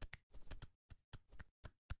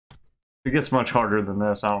 If it gets much harder than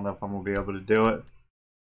this, I don't know if I'm gonna be able to do it. What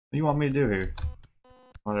do you want me to do here?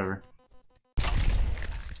 Whatever.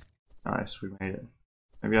 Nice, we made it.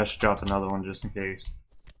 Maybe I should drop another one just in case.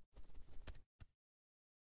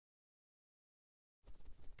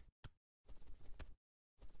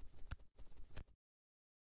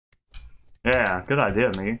 Yeah, good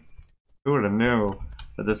idea, me. Who would have knew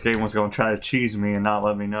that this game was going to try to cheese me and not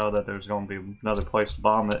let me know that there's going to be another place to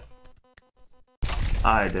bomb it?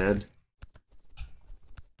 I did.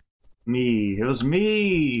 Me. It was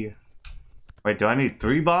me! Wait, do I need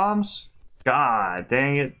 3 bombs? God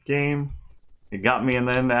dang it, game. You got me in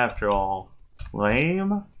the end after all.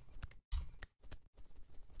 Lame?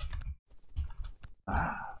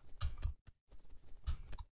 I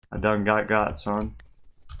done got, son.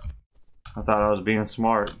 I thought I was being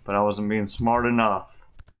smart, but I wasn't being smart enough.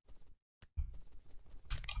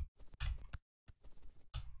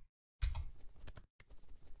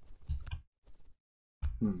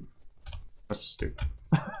 That's stupid.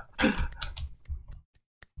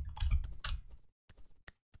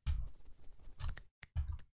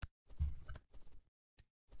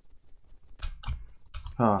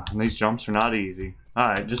 Huh, and these jumps are not easy.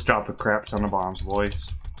 Alright, just drop a crap ton of bombs, boys.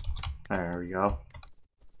 There we go.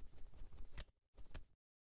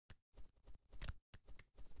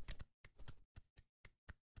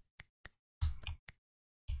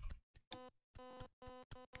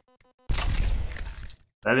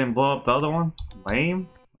 That didn't blow up the other one? Lame?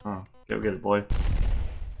 Oh, go get it, boy.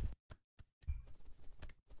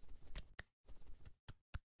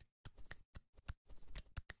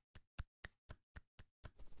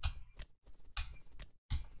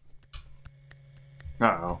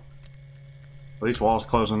 Uh-oh. Are these walls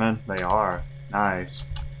closing in? They are. Nice.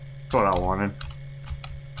 That's what I wanted.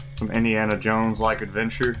 Some Indiana Jones-like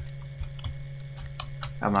adventure.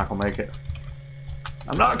 I'm not gonna make it.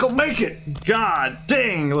 I'm not gonna make it! God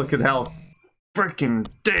dang! Look at how freaking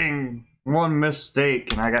dang! One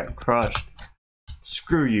mistake and I got crushed.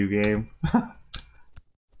 Screw you, game.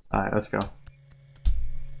 Alright, let's go.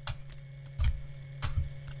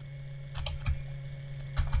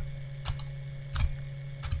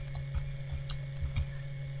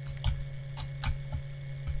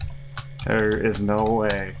 There is no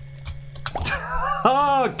way.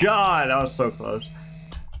 Oh god, I was so close.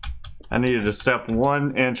 I needed to step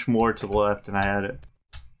 1 inch more to the left and I had it.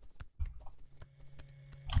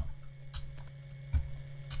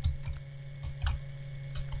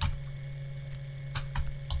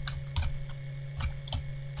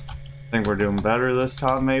 Think we're doing better this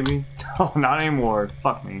time, maybe? Oh, not anymore.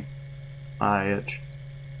 Fuck me. My itch.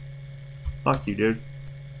 Fuck you, dude.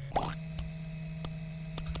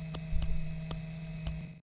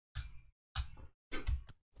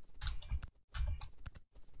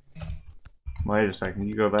 Wait a second,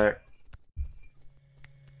 you go back.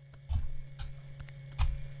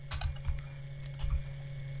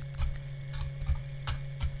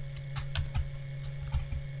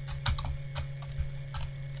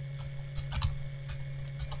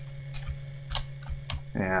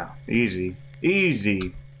 Yeah, easy.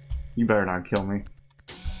 Easy! You better not kill me.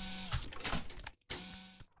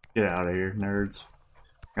 Get out of here, nerds.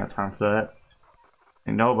 Got time for that.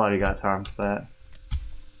 Ain't nobody got time for that.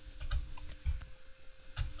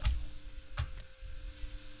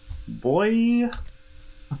 Boy!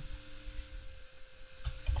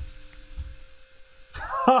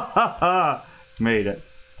 Ha ha ha! Made it.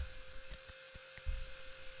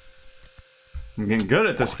 I'm getting good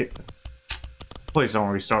at this game. Please don't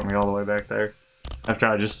restart me all the way back there. After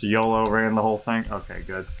I just YOLO ran the whole thing. Okay,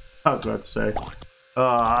 good. I was about to say.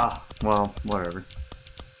 Well, whatever.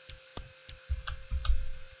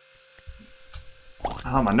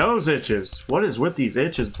 Oh, my nose itches. What is with these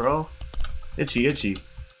itches, bro? Itchy, itchy.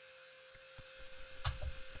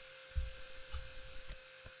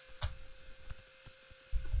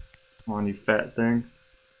 Come on, you fat thing.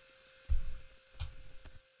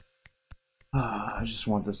 I just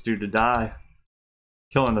want this dude to die.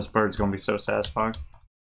 Killing this bird's gonna be so satisfying.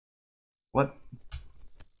 What?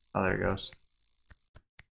 Oh, there he goes.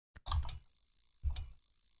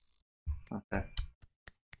 Okay.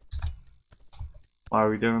 Why are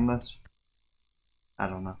we doing this? I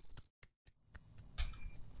don't know.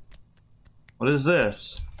 What is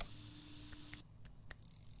this?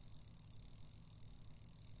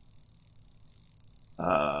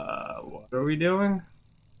 What are we doing?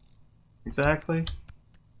 Exactly?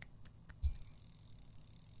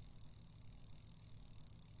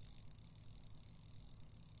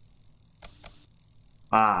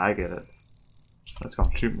 Ah, I get it. That's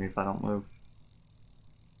gonna shoot me if I don't move.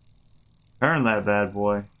 Turn that bad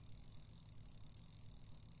boy.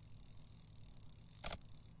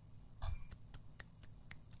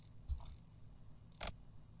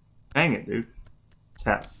 Dang it, dude.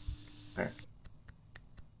 Tap. There.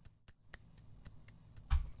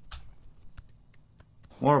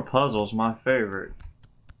 More puzzles, my favorite.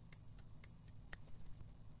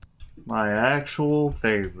 My actual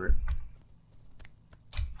favorite.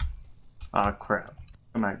 Ah, crap.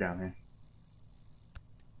 Come back down here.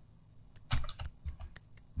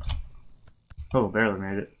 Oh, barely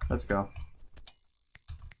made it. Let's go.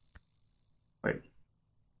 Wait. Is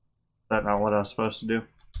that not what I was supposed to do?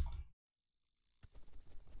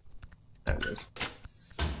 There it is.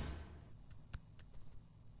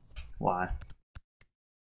 Why?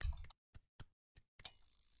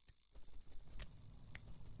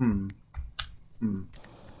 Hmm.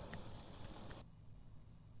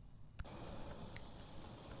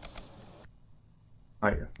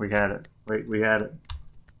 Wait, we had it. Wait, we had it.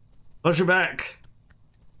 Push her back!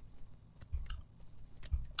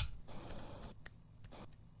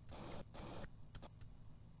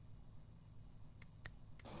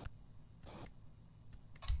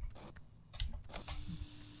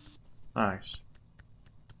 Nice.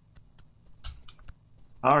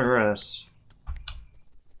 Progress.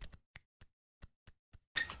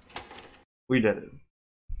 We did it.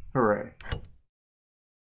 Hooray.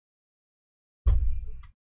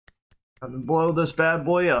 Time to blow this bad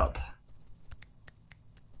boy up.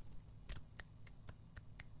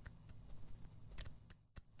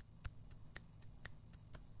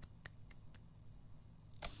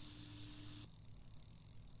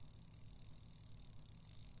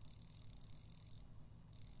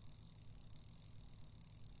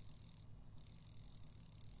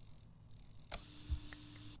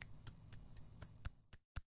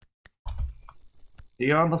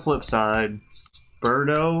 See, on the flip side,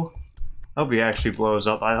 Birdo. I hope he actually blows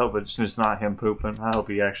up. I hope it's just not him pooping. I hope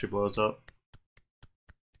he actually blows up.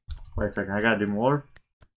 Wait a second, I gotta do more?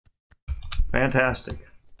 Fantastic.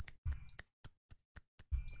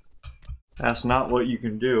 Ask not what you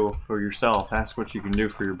can do for yourself. Ask what you can do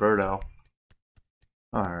for your Birdo.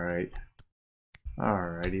 Alright.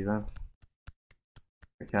 Alrighty then.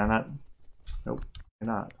 Can I not? Nope,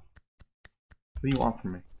 cannot. What do you want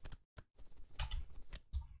from me?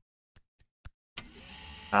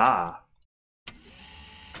 Ah.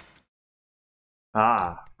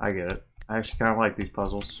 Ah, I get it. I actually kind of like these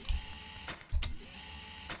puzzles.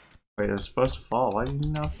 Wait, it was supposed to fall. Why did it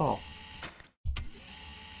not fall?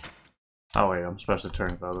 Oh wait, I'm supposed to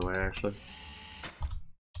turn it the other way, actually.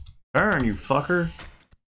 Turn, you fucker!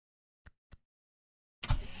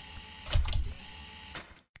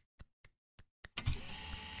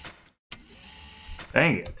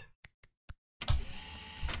 Dang it.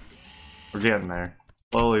 We're getting there.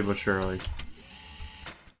 Slowly but surely.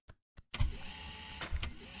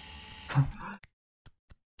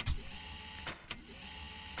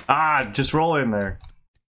 Ah, just roll in there.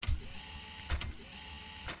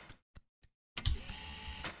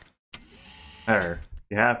 There.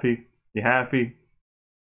 You happy? You happy?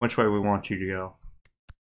 Which way we want you to go?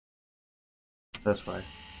 This way.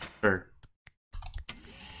 Sure.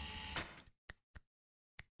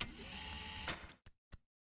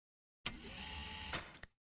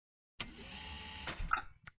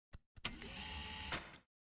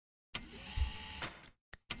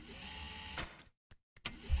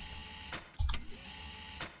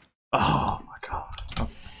 Oh my god.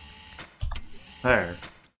 Okay. There.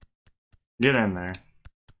 Get in there.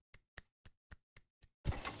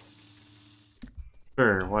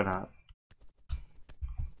 Sure, why not?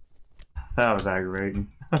 That was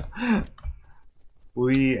aggravating.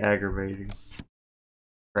 We aggravating.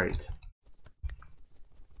 Great.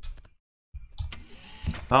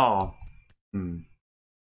 Oh.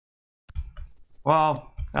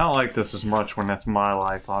 Well, I don't like this as much when that's my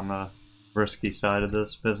life on the risky side of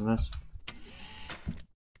this business.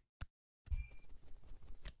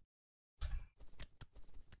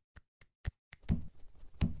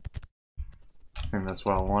 I think that's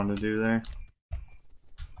what I wanted to do there.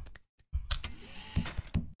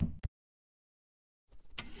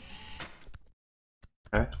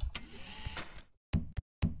 Okay.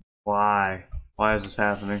 Why? Why is this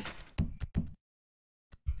happening?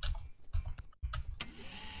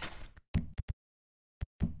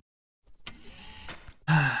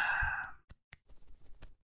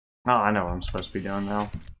 Oh, I know what I'm supposed to be doing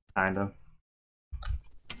now. Kinda.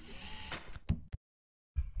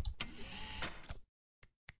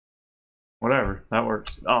 Whatever, that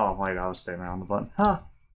works. Oh, wait, I was standing on the button. Huh.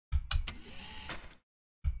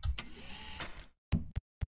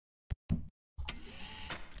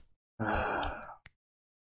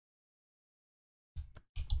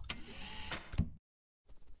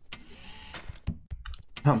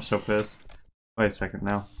 I'm so pissed. Wait a second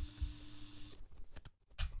now.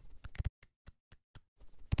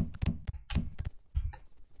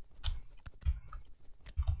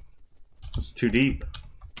 It's too deep.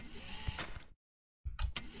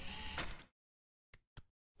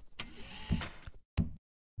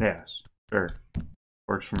 Yes, sure.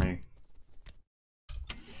 Works for me.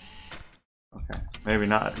 Okay, maybe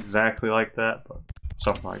not exactly like that, but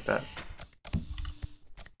something like that.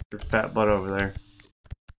 Your fat butt over there.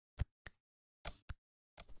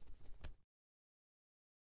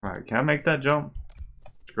 Alright, can I make that jump?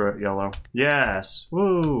 Screw it, yellow. Yes!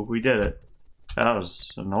 Woo! We did it. That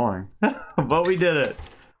was annoying. But we did it!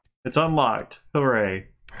 It's unlocked. Hooray.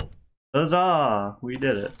 Huzzah! We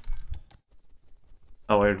did it.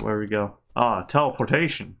 Oh wait, where we go? Ah,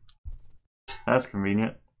 teleportation. That's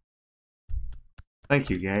convenient. Thank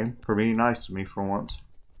you, game, for being nice to me for once.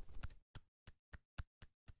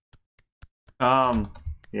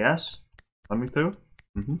 Yes? Let me through?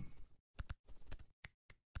 Mm-hmm.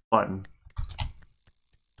 Button.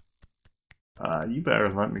 You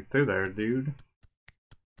better let me through there, dude.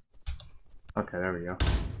 Okay, there we go.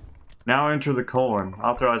 Now enter the colon.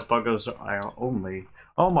 Authorized buggos only.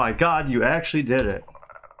 Oh my god, you actually did it.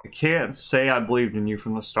 I can't say I believed in you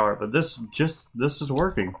from the start, but this is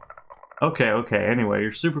working. Okay, anyway,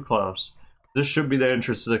 you're super close. This should be the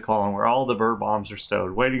entrance to the colon where all the bird bombs are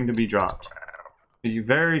stowed, waiting to be dropped. Be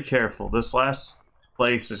very careful. This last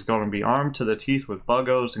place is going to be armed to the teeth with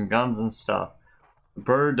buggos and guns and stuff. The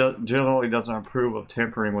bird generally doesn't approve of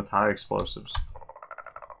tampering with high explosives.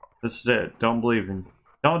 This is it. Don't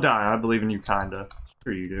die. I believe in you, kinda.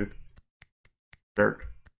 Sure you do. Dirk.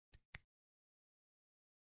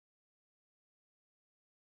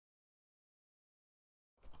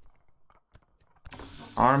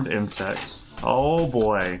 Armed insects. Oh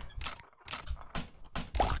boy.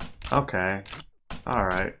 Okay.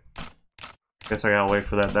 Alright. Guess I gotta wait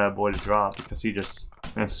for that bad boy to drop because he just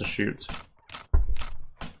insta-shoots.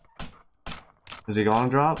 Is he gonna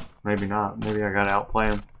drop? Maybe not. Maybe I gotta outplay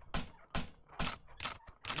him.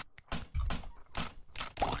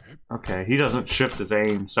 Okay, he doesn't shift his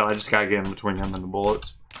aim, so I just gotta get in between him and the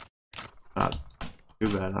bullets. Not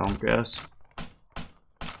too bad, I don't guess.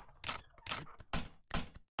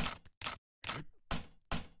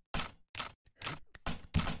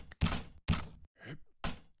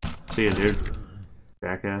 See ya, dude.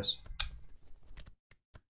 Jackass.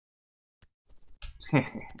 What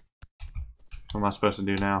am I supposed to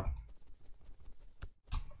do now?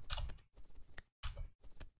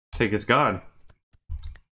 Take his gun.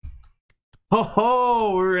 Ho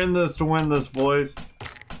ho! We're in this to win this, boys.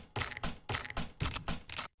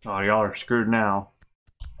 Oh, y'all are screwed now.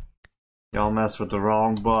 Y'all mess with the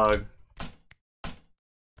wrong bug.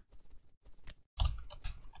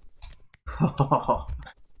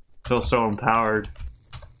 Feel so empowered.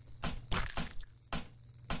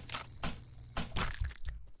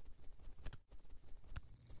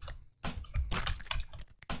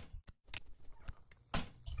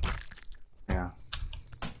 Yeah.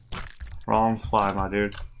 Wrong fly, my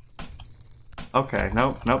dude. Okay,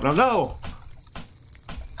 nope.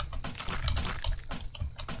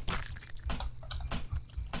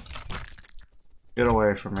 Get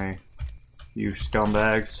away from me, you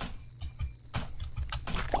scumbags.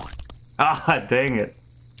 Ah, dang it.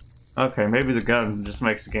 Okay, maybe the gun just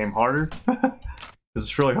makes the game harder. Because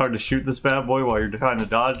it's really hard to shoot this bad boy while you're trying to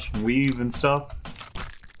dodge and weave and stuff.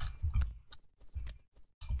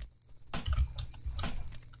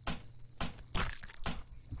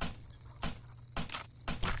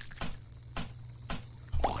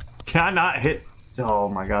 Can I not hit? Oh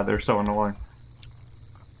my god, they're so annoying.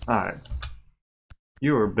 Alright.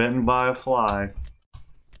 You were bitten by a fly.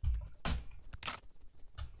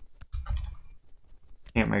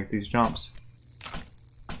 Can't make these jumps.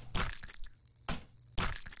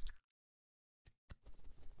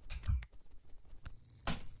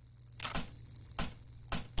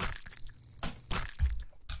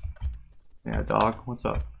 Yeah, dog, what's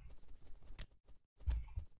up?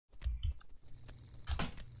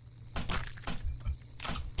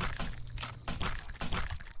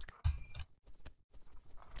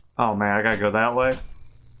 Oh man, I gotta go that way?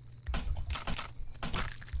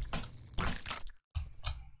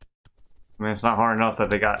 I mean, it's not hard enough that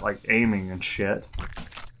they got, like, aiming and shit.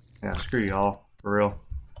 Yeah, screw y'all, for real.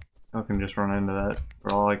 I can just run into that,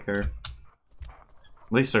 for all I care. At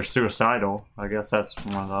least they're suicidal. I guess that's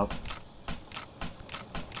one up.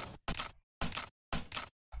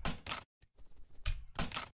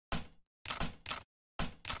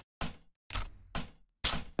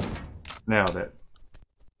 Nailed it.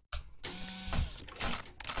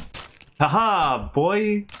 Haha,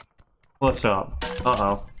 boy! What's up?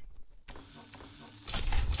 Uh-oh.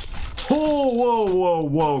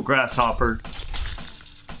 Whoa, grasshopper.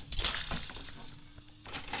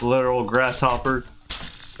 Literal grasshopper.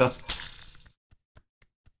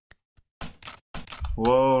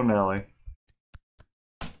 Whoa, Nelly.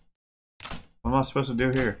 What am I supposed to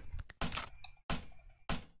do here?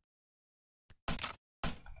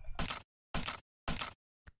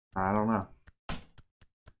 I don't know.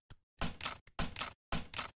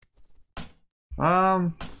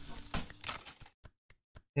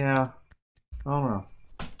 Yeah. I don't know.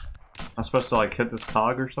 I'm supposed to like hit this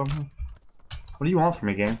cog or something? What do you want from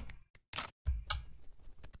me, game?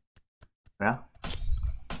 Yeah?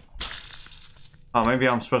 Oh, maybe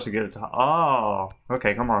I'm supposed to get it to... Oh!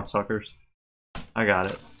 Okay, come on, suckers. I got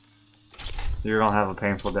it. You're gonna have a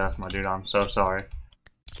painful death, my dude. I'm so sorry.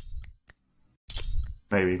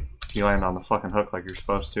 Maybe. You land on the fucking hook like you're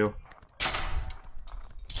supposed to.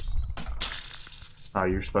 Oh,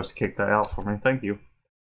 you're supposed to kick that out for me. Thank you.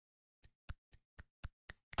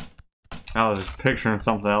 I was just picturing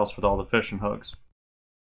something else with all the fishing hooks.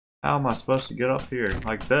 How am I supposed to get up here?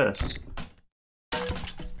 Like this?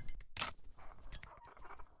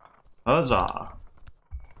 Huzzah!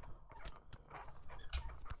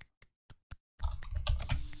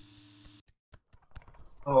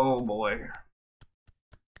 Oh boy.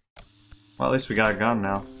 Well, at least we got a gun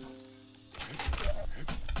now.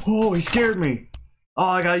 Oh, he scared me! Oh,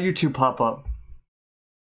 I got YouTube pop up.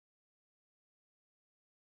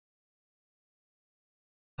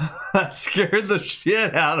 That scared the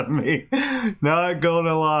shit out of me. Not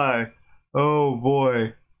gonna lie. Oh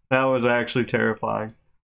boy. That was actually terrifying.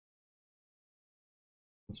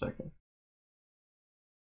 A second.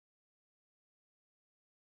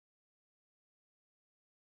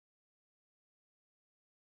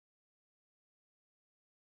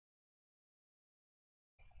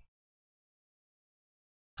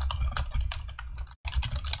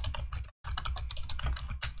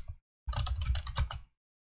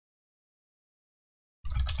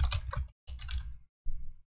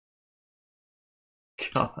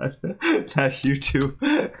 God, that YouTube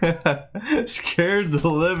scared the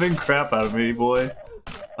living crap out of me, boy.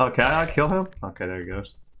 Oh, can I kill him? Okay, there he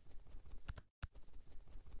goes.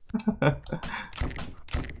 That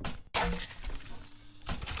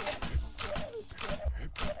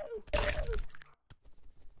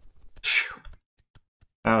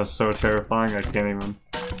was so terrifying, I can't even...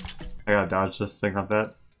 I gotta dodge this thing, I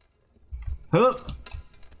bet. Huh!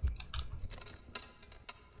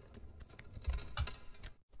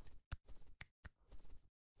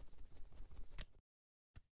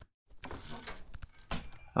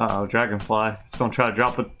 Uh-oh, dragonfly. It's gonna try to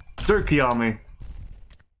drop a dookie on me.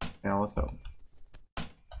 Yeah, what's up?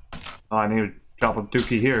 Oh, I need to drop a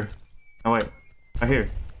dookie here. Oh, wait. Right here.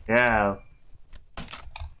 Yeah.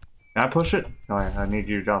 Can I push it? Oh, yeah, I need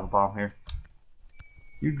you to drop a bomb here.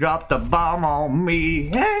 You dropped a bomb on me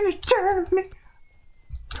and you turned me.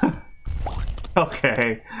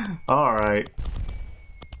 Okay. Alright.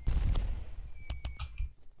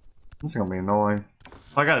 This is gonna be annoying.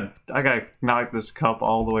 I gotta knock this cup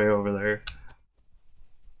all the way over there.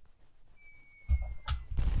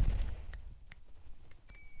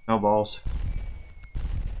 No balls.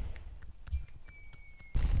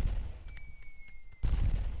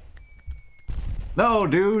 No,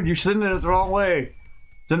 dude, you're sending it the wrong way.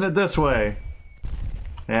 Send it this way.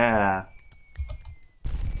 Yeah.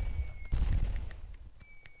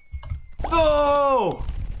 Oh!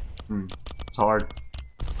 It's hard.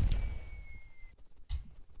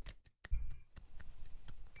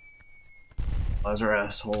 Those are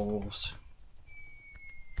assholes.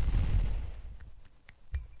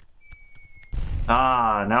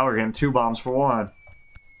 Ah, now we're getting 2 bombs for 1.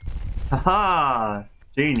 Haha!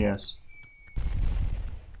 Genius.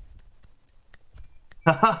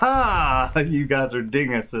 Haha! You guys are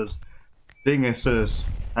dinguses. Dinguses.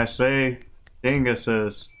 I say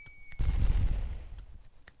dinguses.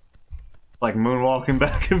 Like moonwalking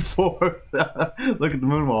back and forth. Look at the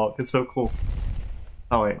moonwalk. It's so cool.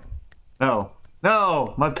 Oh, wait. No.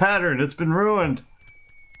 No! My pattern! It's been ruined!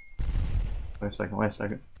 Wait a second, wait a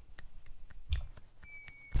second.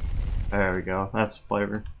 There we go. That's the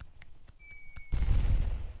flavor.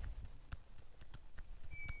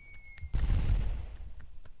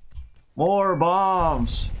 More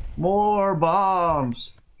bombs! More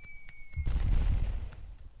bombs!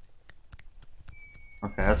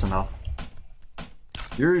 Okay, that's enough.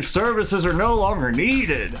 Your services are no longer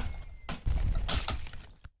needed!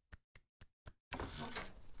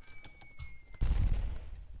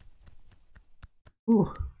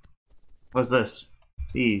 Ooh. What's this?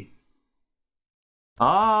 E.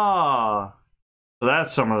 Ah! So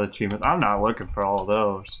that's some of the achievements. I'm not looking for all of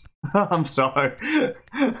those. I'm sorry.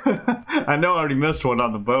 I know I already missed one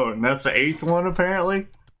on the boat, and that's the 8th one apparently?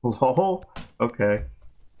 Lol. Okay.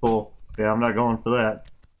 Cool. Yeah, I'm not going for that.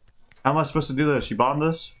 How am I supposed to do this? You bomb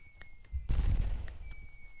this?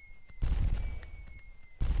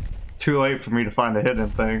 Too late for me to find a hidden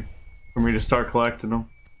thing. For me to start collecting them.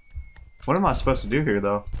 What am I supposed to do here,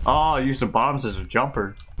 though? Oh, I use the bombs as a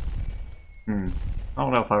jumper. I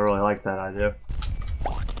don't know if I really like that idea.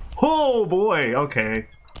 Oh, boy! Okay.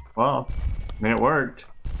 Well, I mean, it worked.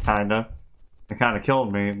 Kinda. It kinda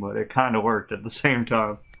killed me, but it kinda worked at the same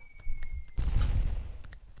time.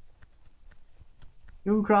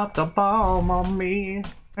 You dropped a bomb on me,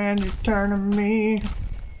 and you turning me.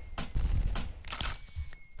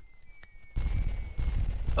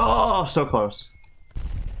 Oh, so close.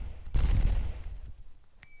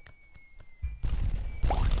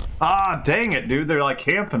 Ah, dang it, dude. They're like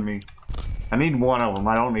camping me. I need one of them.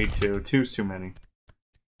 I don't need two. Two's too many.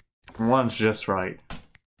 One's just right.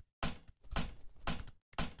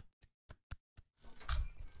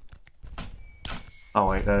 Oh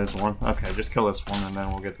wait, that is one. Okay, just kill this one and then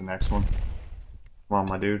we'll get the next one. Come on,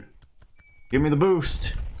 my dude. Give me the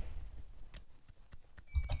boost!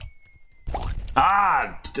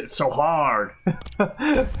 Ah! It's so hard!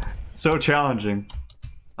 So challenging.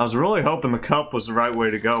 I was really hoping the cup was the right way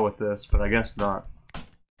to go with this, but I guess not.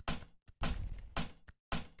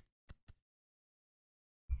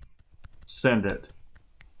 Send it.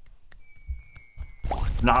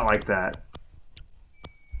 Not like that.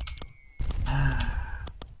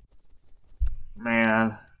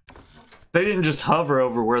 Man. They didn't just hover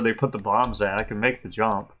over where they put the bombs at. I can make the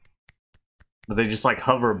jump. But they just like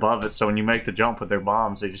hover above it, so when you make the jump with their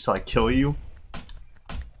bombs, they just like kill you.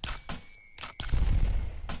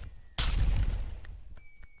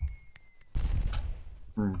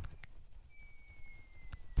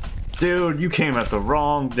 Dude, you came at the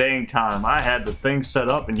wrong dang time. I had the thing set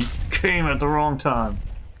up and you came at the wrong time.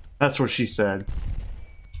 That's what she said.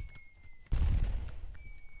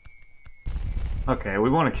 Okay, we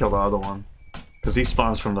want to kill the other one. Because he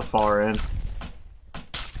spawns from the far end.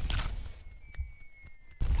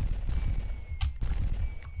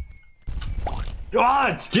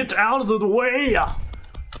 God, get out of the way!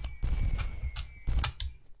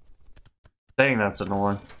 Dang, that's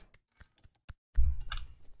annoying.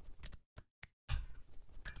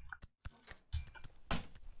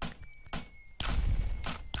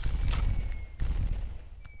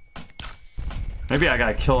 Maybe I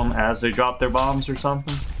gotta kill them as they drop their bombs or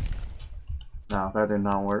something? No, that did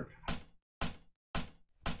not work.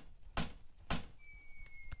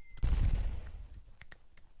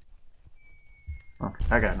 Okay,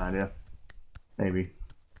 I got an idea. Maybe.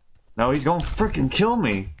 No, he's gonna freaking kill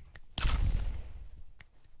me!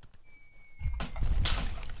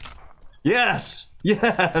 Yes!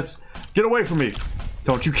 Yes! Get away from me!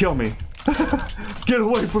 Don't you kill me! Get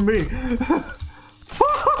away from me!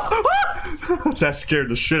 That scared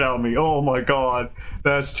the shit out of me. Oh my god.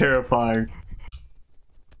 That's terrifying.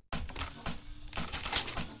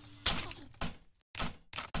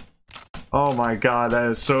 Oh my god, that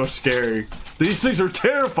is so scary. These things are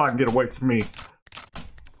terrifying. Get away from me.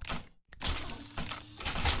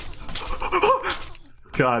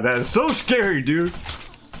 God, that is so scary, dude.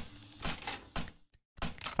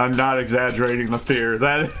 I'm not exaggerating the fear.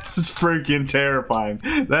 That is freaking terrifying.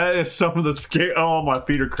 That is some of the scare. Oh, my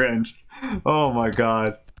feet are cringed. Oh my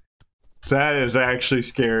god. That is actually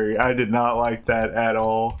scary. I did not like that at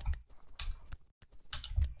all.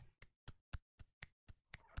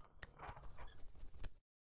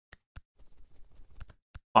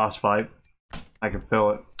 Boss fight. I can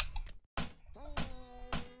feel it.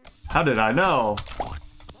 How did I know?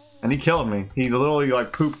 And he killed me. He literally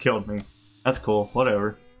like poop killed me. That's cool.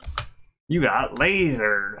 Whatever. You got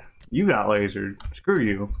lasered. You got lasered. Screw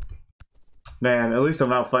you. Man, at least I'm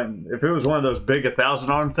not fighting. If it was one of those big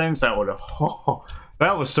 1,000-arm things, that would have. Oh,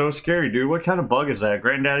 that was so scary, dude. What kind of bug is that?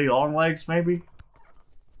 Granddaddy Longlegs, maybe?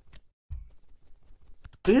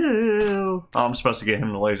 Ew. Oh, I'm supposed to get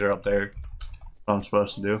him the laser up there. That's what I'm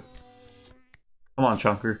supposed to do. Come on,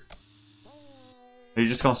 Chunker. Are you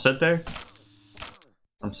just gonna sit there?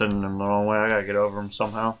 I'm sending him the wrong way. I gotta get over him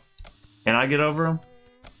somehow. Can I get over him?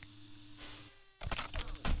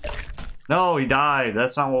 No, he died.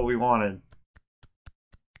 That's not what we wanted.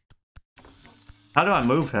 How do I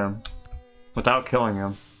move him without killing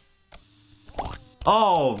him?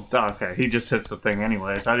 Oh, okay. He just hits the thing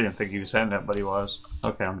anyways. I didn't think he was hitting it, but he was.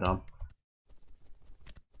 Okay, I'm done.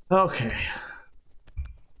 Okay.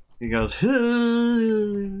 He goes,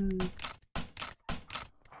 alright,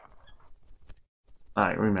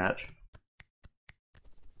 rematch.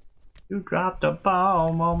 You dropped a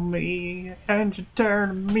bomb on me, and you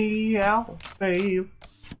turned me out, babe.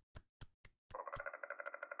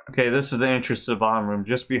 Okay, this is the entrance to the bomb room.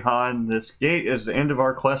 Just behind this gate is the end of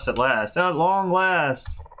our quest at last. At long last!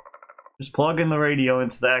 Just plug in the radio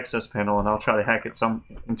into the access panel and I'll try to hack it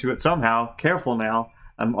into it somehow. Careful now.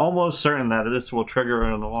 I'm almost certain that this will trigger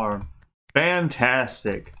an alarm.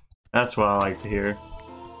 Fantastic. That's what I like to hear.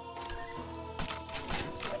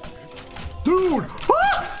 Dude!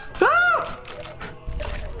 Ah!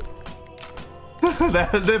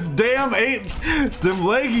 Ah! Them damn them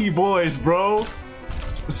leggy boys, bro.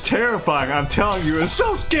 It's terrifying, I'm telling you. It's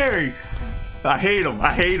so scary. I hate them.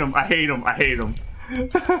 I hate them. I hate them. I hate them.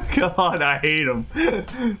 God, I hate them.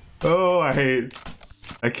 Oh, I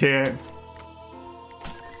can't.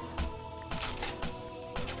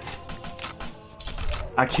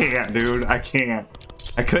 I can't, dude. I can't.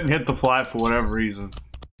 I couldn't hit the fly for whatever reason.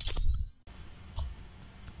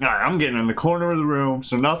 Alright, I'm getting in the corner of the room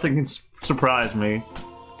so nothing can surprise me.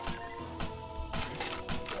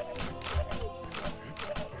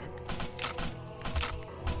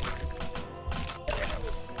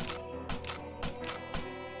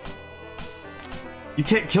 You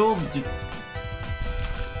can't kill...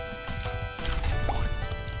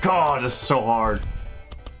 God, this is so hard.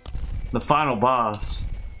 The final boss.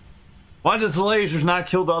 Why does the lasers not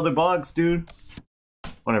kill the other bugs, dude?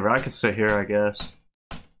 Whatever, I could sit here, I guess.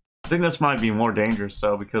 I think this might be more dangerous,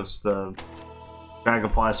 though, because the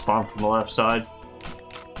dragonflies spawn from the left side.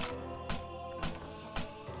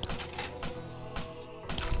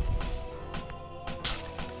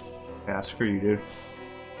 Yeah, screw you, dude.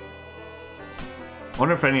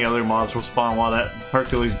 Wonder if any other mobs will spawn while that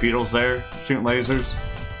Hercules beetle's there, shooting lasers.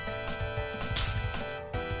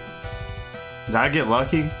 Did I get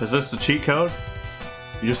lucky? Is this the cheat code?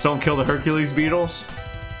 You just don't kill the Hercules beetles?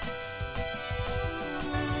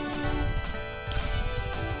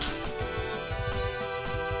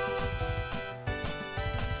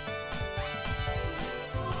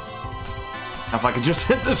 If I could just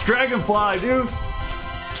hit this dragonfly, dude!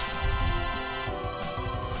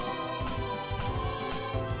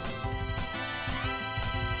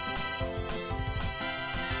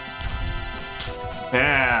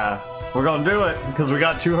 Yeah, we're gonna do it because we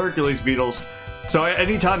got 2 Hercules beetles. So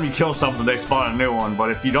anytime you kill something, they spawn a new one.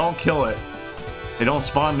 But if you don't kill it, they don't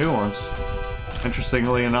spawn new ones.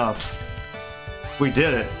 Interestingly enough, we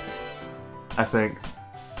did it. I think.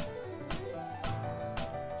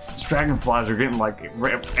 These dragonflies are getting like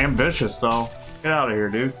ambitious, though. Get out of here,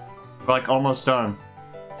 dude. We're like almost done.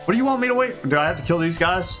 What do you want me to wait? Do I have to kill these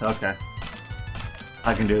guys? Okay,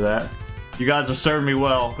 I can do that. You guys have served me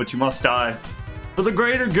well, but you must die. For the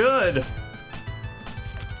greater good! I'm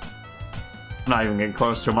not even getting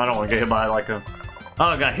close to him. I don't want to get hit by like a... Oh,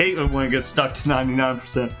 I hate it when it gets stuck to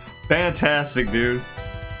 99%. Fantastic, dude.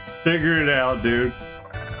 Figure it out, dude.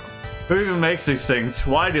 Who even makes these things?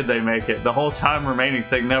 Why did they make it? The whole time remaining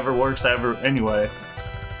thing never works ever anyway.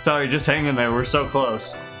 Sorry, just hang in there. We're so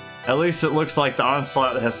close. At least it looks like the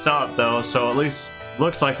onslaught has stopped, though, so at least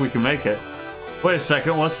looks like we can make it. Wait a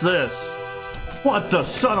second, what's this? What the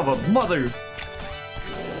son of a mother...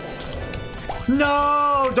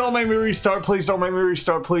 No! Don't make me restart. Please don't make me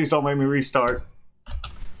restart. Please don't make me restart.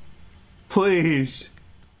 Please.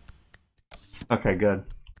 Okay, good.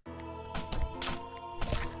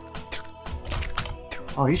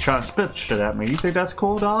 Oh, he's trying to spit shit at me. You think that's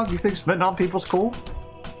cool, dog? You think spitting on people's cool?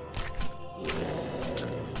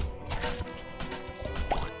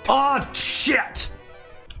 Oh, shit!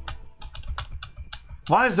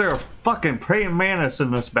 Why is there a fucking praying mantis in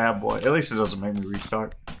this bad boy? At least it doesn't make me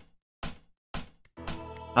restart.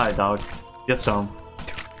 Alright, dog. Get some.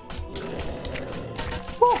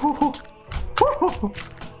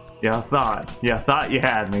 Yeah, I thought. Yeah, I thought you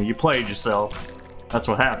had me. You played yourself. That's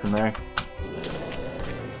what happened there.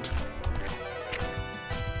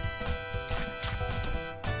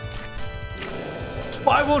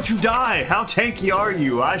 Why won't you die? How tanky are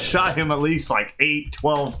you? I shot him at least like 8,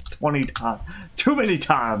 12, 20 times. Too many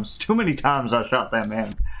times. Too many times I shot that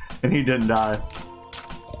man. And he didn't die.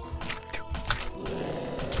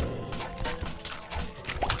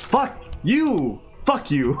 Fuck you!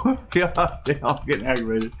 Fuck you! God damn, I'm getting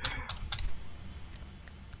aggravated.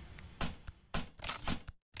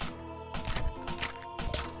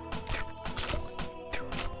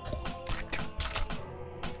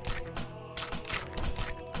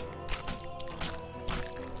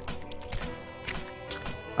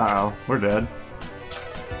 Uh-oh, we're dead.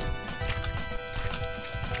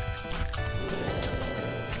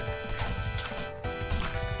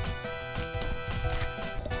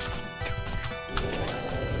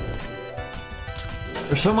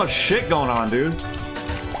 There's so much shit going on, dude.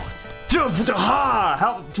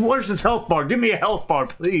 Where's this health bar? Give me a health bar,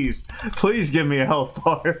 please. Please give me a health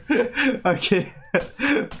bar. I can't.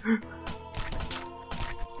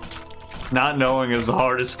 Not knowing is the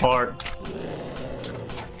hardest part.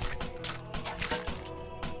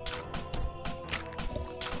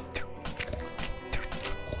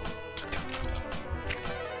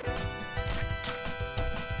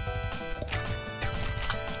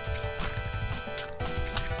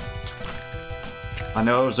 My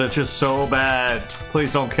nose itches so bad.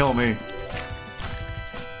 Please don't kill me.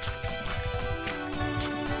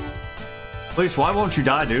 Please, why won't you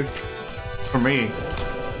die, dude? For me.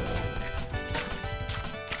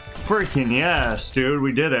 Freaking yes, dude.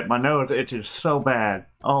 We did it. My nose itches so bad.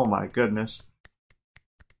 Oh my goodness.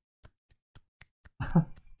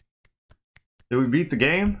 Did we beat the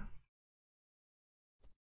game?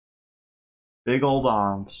 Big old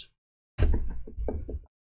arms.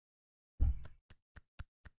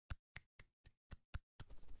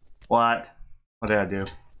 What? What did I do?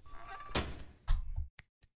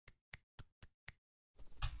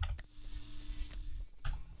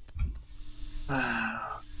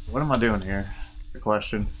 What am I doing here? The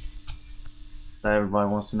question that everybody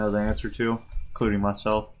wants to know the answer to, including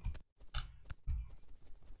myself.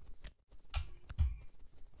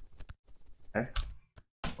 Okay.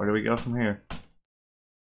 Where do we go from here?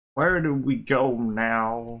 Where do we go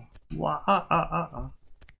now?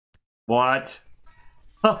 What?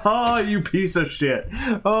 Oh, you piece of shit.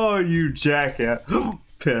 Oh, you jackass.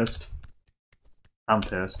 Pissed. I'm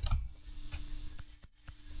pissed.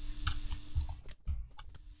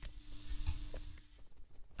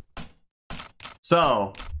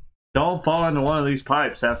 So, don't fall into one of these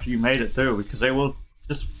pipes after you made it through, because they will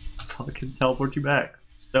just fucking teleport you back.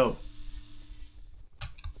 It's dope.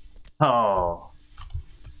 Oh.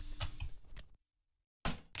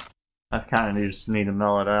 I kind of just need to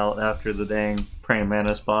mellow it out after the dang praying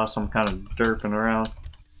mantis boss. I'm kind of derping around.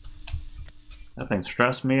 That thing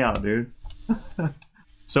stressed me out, dude.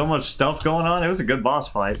 So much stuff going on. It was a good boss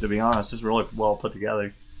fight, to be honest. It's really well put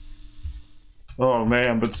together. Oh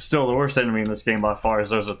man, but still the worst enemy in this game by far is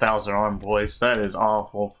those 1,000 armed boys. That is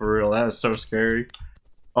awful, for real. That is so scary.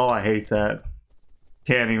 Oh, I hate that.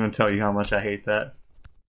 Can't even tell you how much I hate that.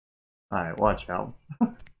 Alright, watch out.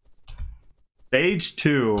 Stage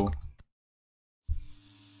 2.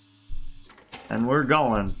 And we're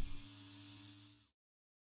going.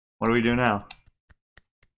 What do we do now?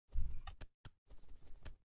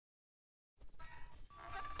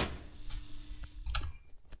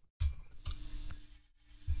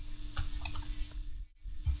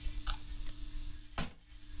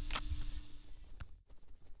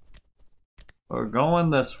 We're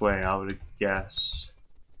going this way, I would guess.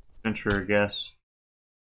 Venture a guess.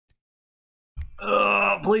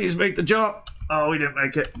 Please make the jump! Oh, we didn't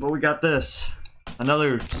make it, but we got this.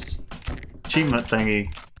 Another achievement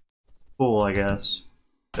thingy. Cool, I guess.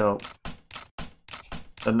 Dope.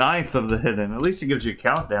 The 9th of the hidden. At least it gives you a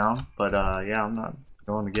countdown, but yeah, I'm not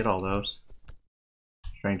going to get all those.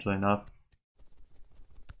 Strangely enough.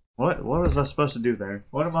 What was I supposed to do there?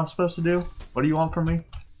 What am I supposed to do? What do you want from me?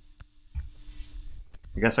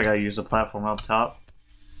 I guess I gotta use the platform up top.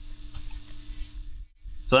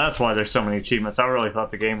 So that's why there's so many achievements. I really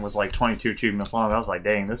thought the game was like 22 achievements long. I was like,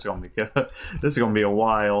 dang, this is gonna be good. This is gonna be a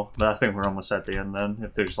while. But I think we're almost at the end then.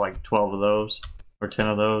 If there's like 12 of those, or 10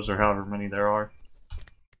 of those, or however many there are.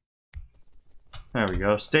 There we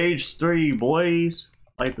go. Stage 3, boys.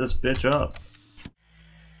 Light this bitch up.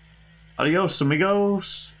 Adios,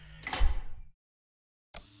 amigos.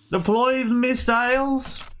 Deploy the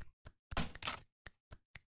missiles.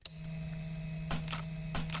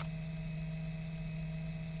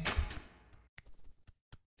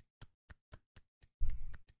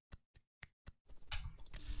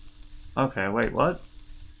 Okay, wait, what?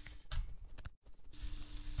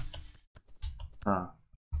 Huh.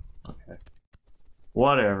 Okay.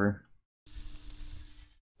 Whatever.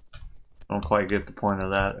 Don't quite get the point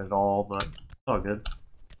of that at all, but it's all good.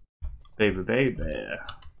 Baby, baby.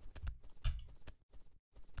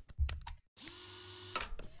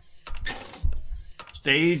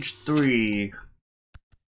 Stage 3.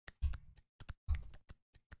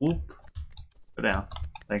 Whoop. Go down.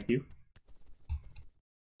 Thank you.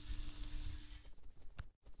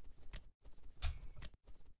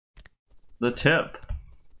 The tip.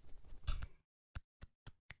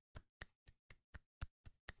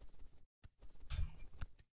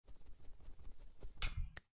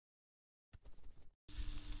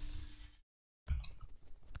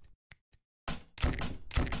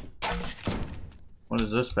 What is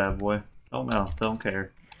this bad boy? Don't know. Don't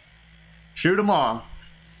care. Shoot him off.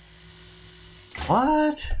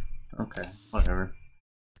 What? Okay, whatever.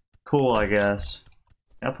 Cool, I guess.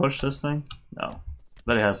 Can I push this thing? No.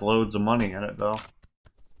 But it has loads of money in it, though.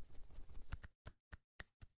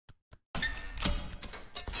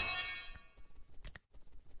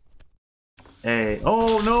 Hey.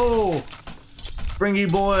 Oh, no! Springy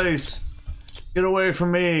boys! Get away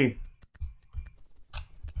from me!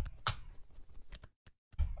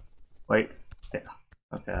 Wait. Yeah.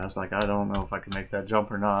 Okay, I was like, I don't know if I can make that jump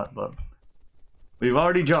or not, but... We've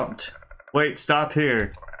already jumped. Wait, stop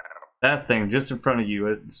here. That thing just in front of you,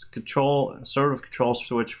 it's sort of control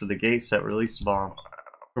switch for the gates that release the bomb. It's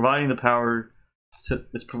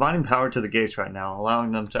providing power to the gates right now,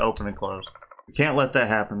 allowing them to open and close. We can't let that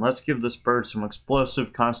happen. Let's give this bird some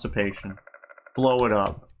explosive constipation. Blow it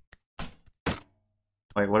up.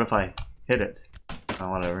 Wait, what if I hit it? Oh,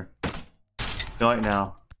 whatever. Go right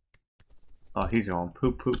now. Oh, he's going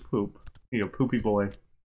poop, poop, poop. He's a poopy boy.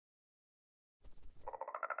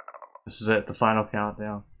 This is it, the final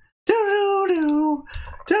countdown. Do-do-do,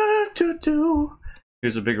 do-do-do-do.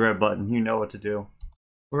 Here's a big red button. You know what to do.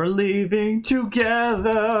 We're leaving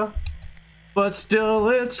together. but still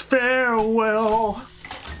it's farewell.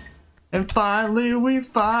 And finally we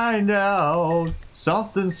find out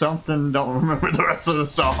something, something, don't remember the rest of the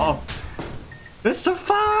song. It's the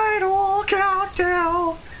final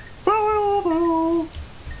countdown. Boo, boo.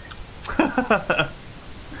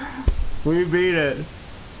 We beat it.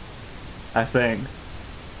 I think.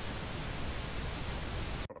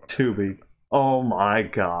 Tubi. Oh my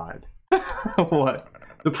god. What?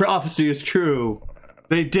 The prophecy is true.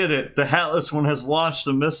 They did it. The Hatless One has launched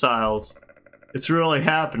the missiles. It's really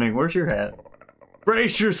happening. Where's your hat?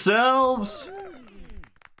 Brace yourselves!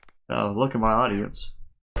 Oh, look at my audience.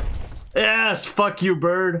 Yes! Fuck you,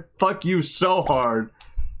 bird. Fuck you so hard.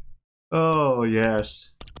 Oh,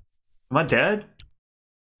 yes. Am I dead?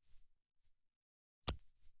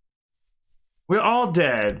 We're all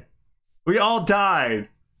dead. We all died.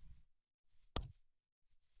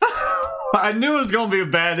 I knew it was gonna be a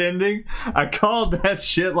bad ending. I called that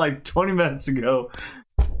shit like 20 minutes ago.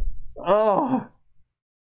 Oh.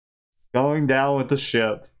 Going down with the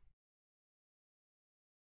ship.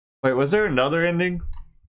 Wait, was there another ending?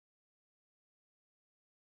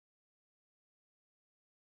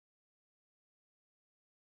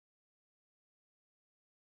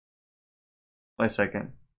 Wait a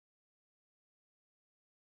second.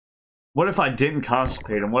 What if I didn't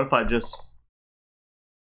constipate him? What if I just...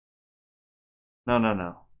 No, no,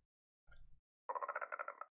 no.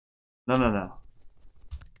 No, no, no.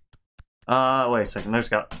 Wait a second. There's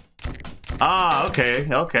got... Ah, okay,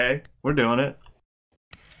 okay. We're doing it.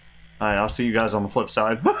 Alright, I'll see you guys on the flip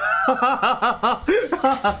side.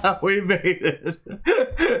 We made it.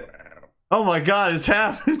 Oh my god, it's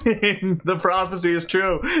happening. The prophecy is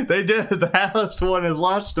true. They did it. The Atlas One has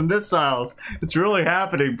launched the missiles. It's really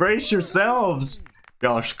happening. Brace yourselves.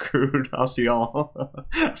 Y'all are screwed. I'll see y'all.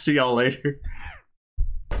 See y'all later.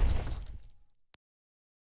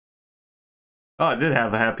 Oh, I did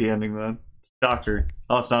have a happy ending then. Doctor.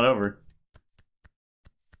 Oh, it's not over.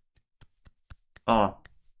 Oh.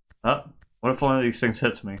 Oh. What if one of these things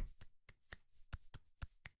hits me?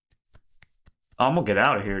 Oh, I'm gonna get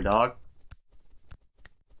out of here, dog.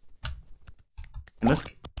 And this...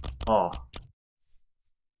 Oh.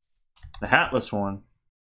 The Hatless One.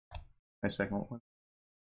 Wait a second.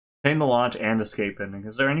 Obtain the launch and escape ending.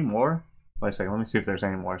 Is there any more? Wait a second. Let me see if there's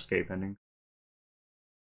any more escape endings.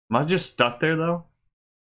 Am I just stuck there, though?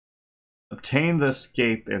 Obtain the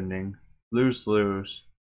escape ending. Lose, lose.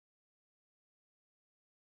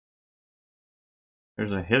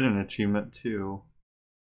 There's a hidden achievement, too.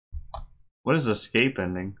 What is escape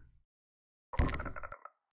ending? Oh,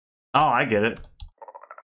 I get it.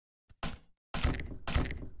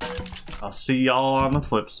 I'll see y'all on the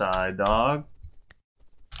flip side, dog.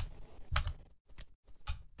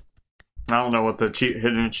 I don't know what the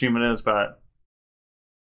hidden achievement is, but...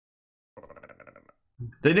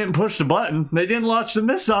 They didn't push the button. They didn't launch the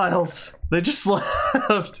missiles. They just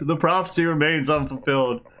left. The prophecy remains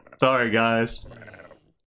unfulfilled. Sorry, guys.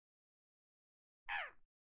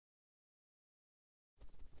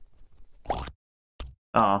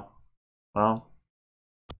 Oh. Well.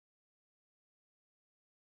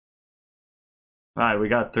 Alright, we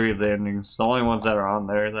got 3 of the endings. The only ones that are on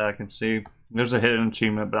there that I can see. There's a hidden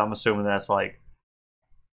achievement, but I'm assuming that's like...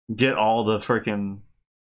 Get all the freaking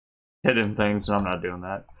hidden things, and I'm not doing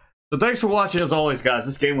that. So thanks for watching as always, guys.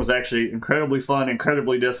 This game was actually incredibly fun,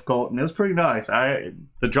 incredibly difficult, and it was pretty nice.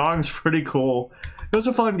 The drawing's pretty cool. It was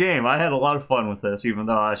a fun game. I had a lot of fun with this, even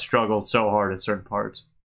though I struggled so hard at certain parts.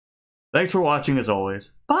 Thanks for watching as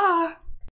always. Bye!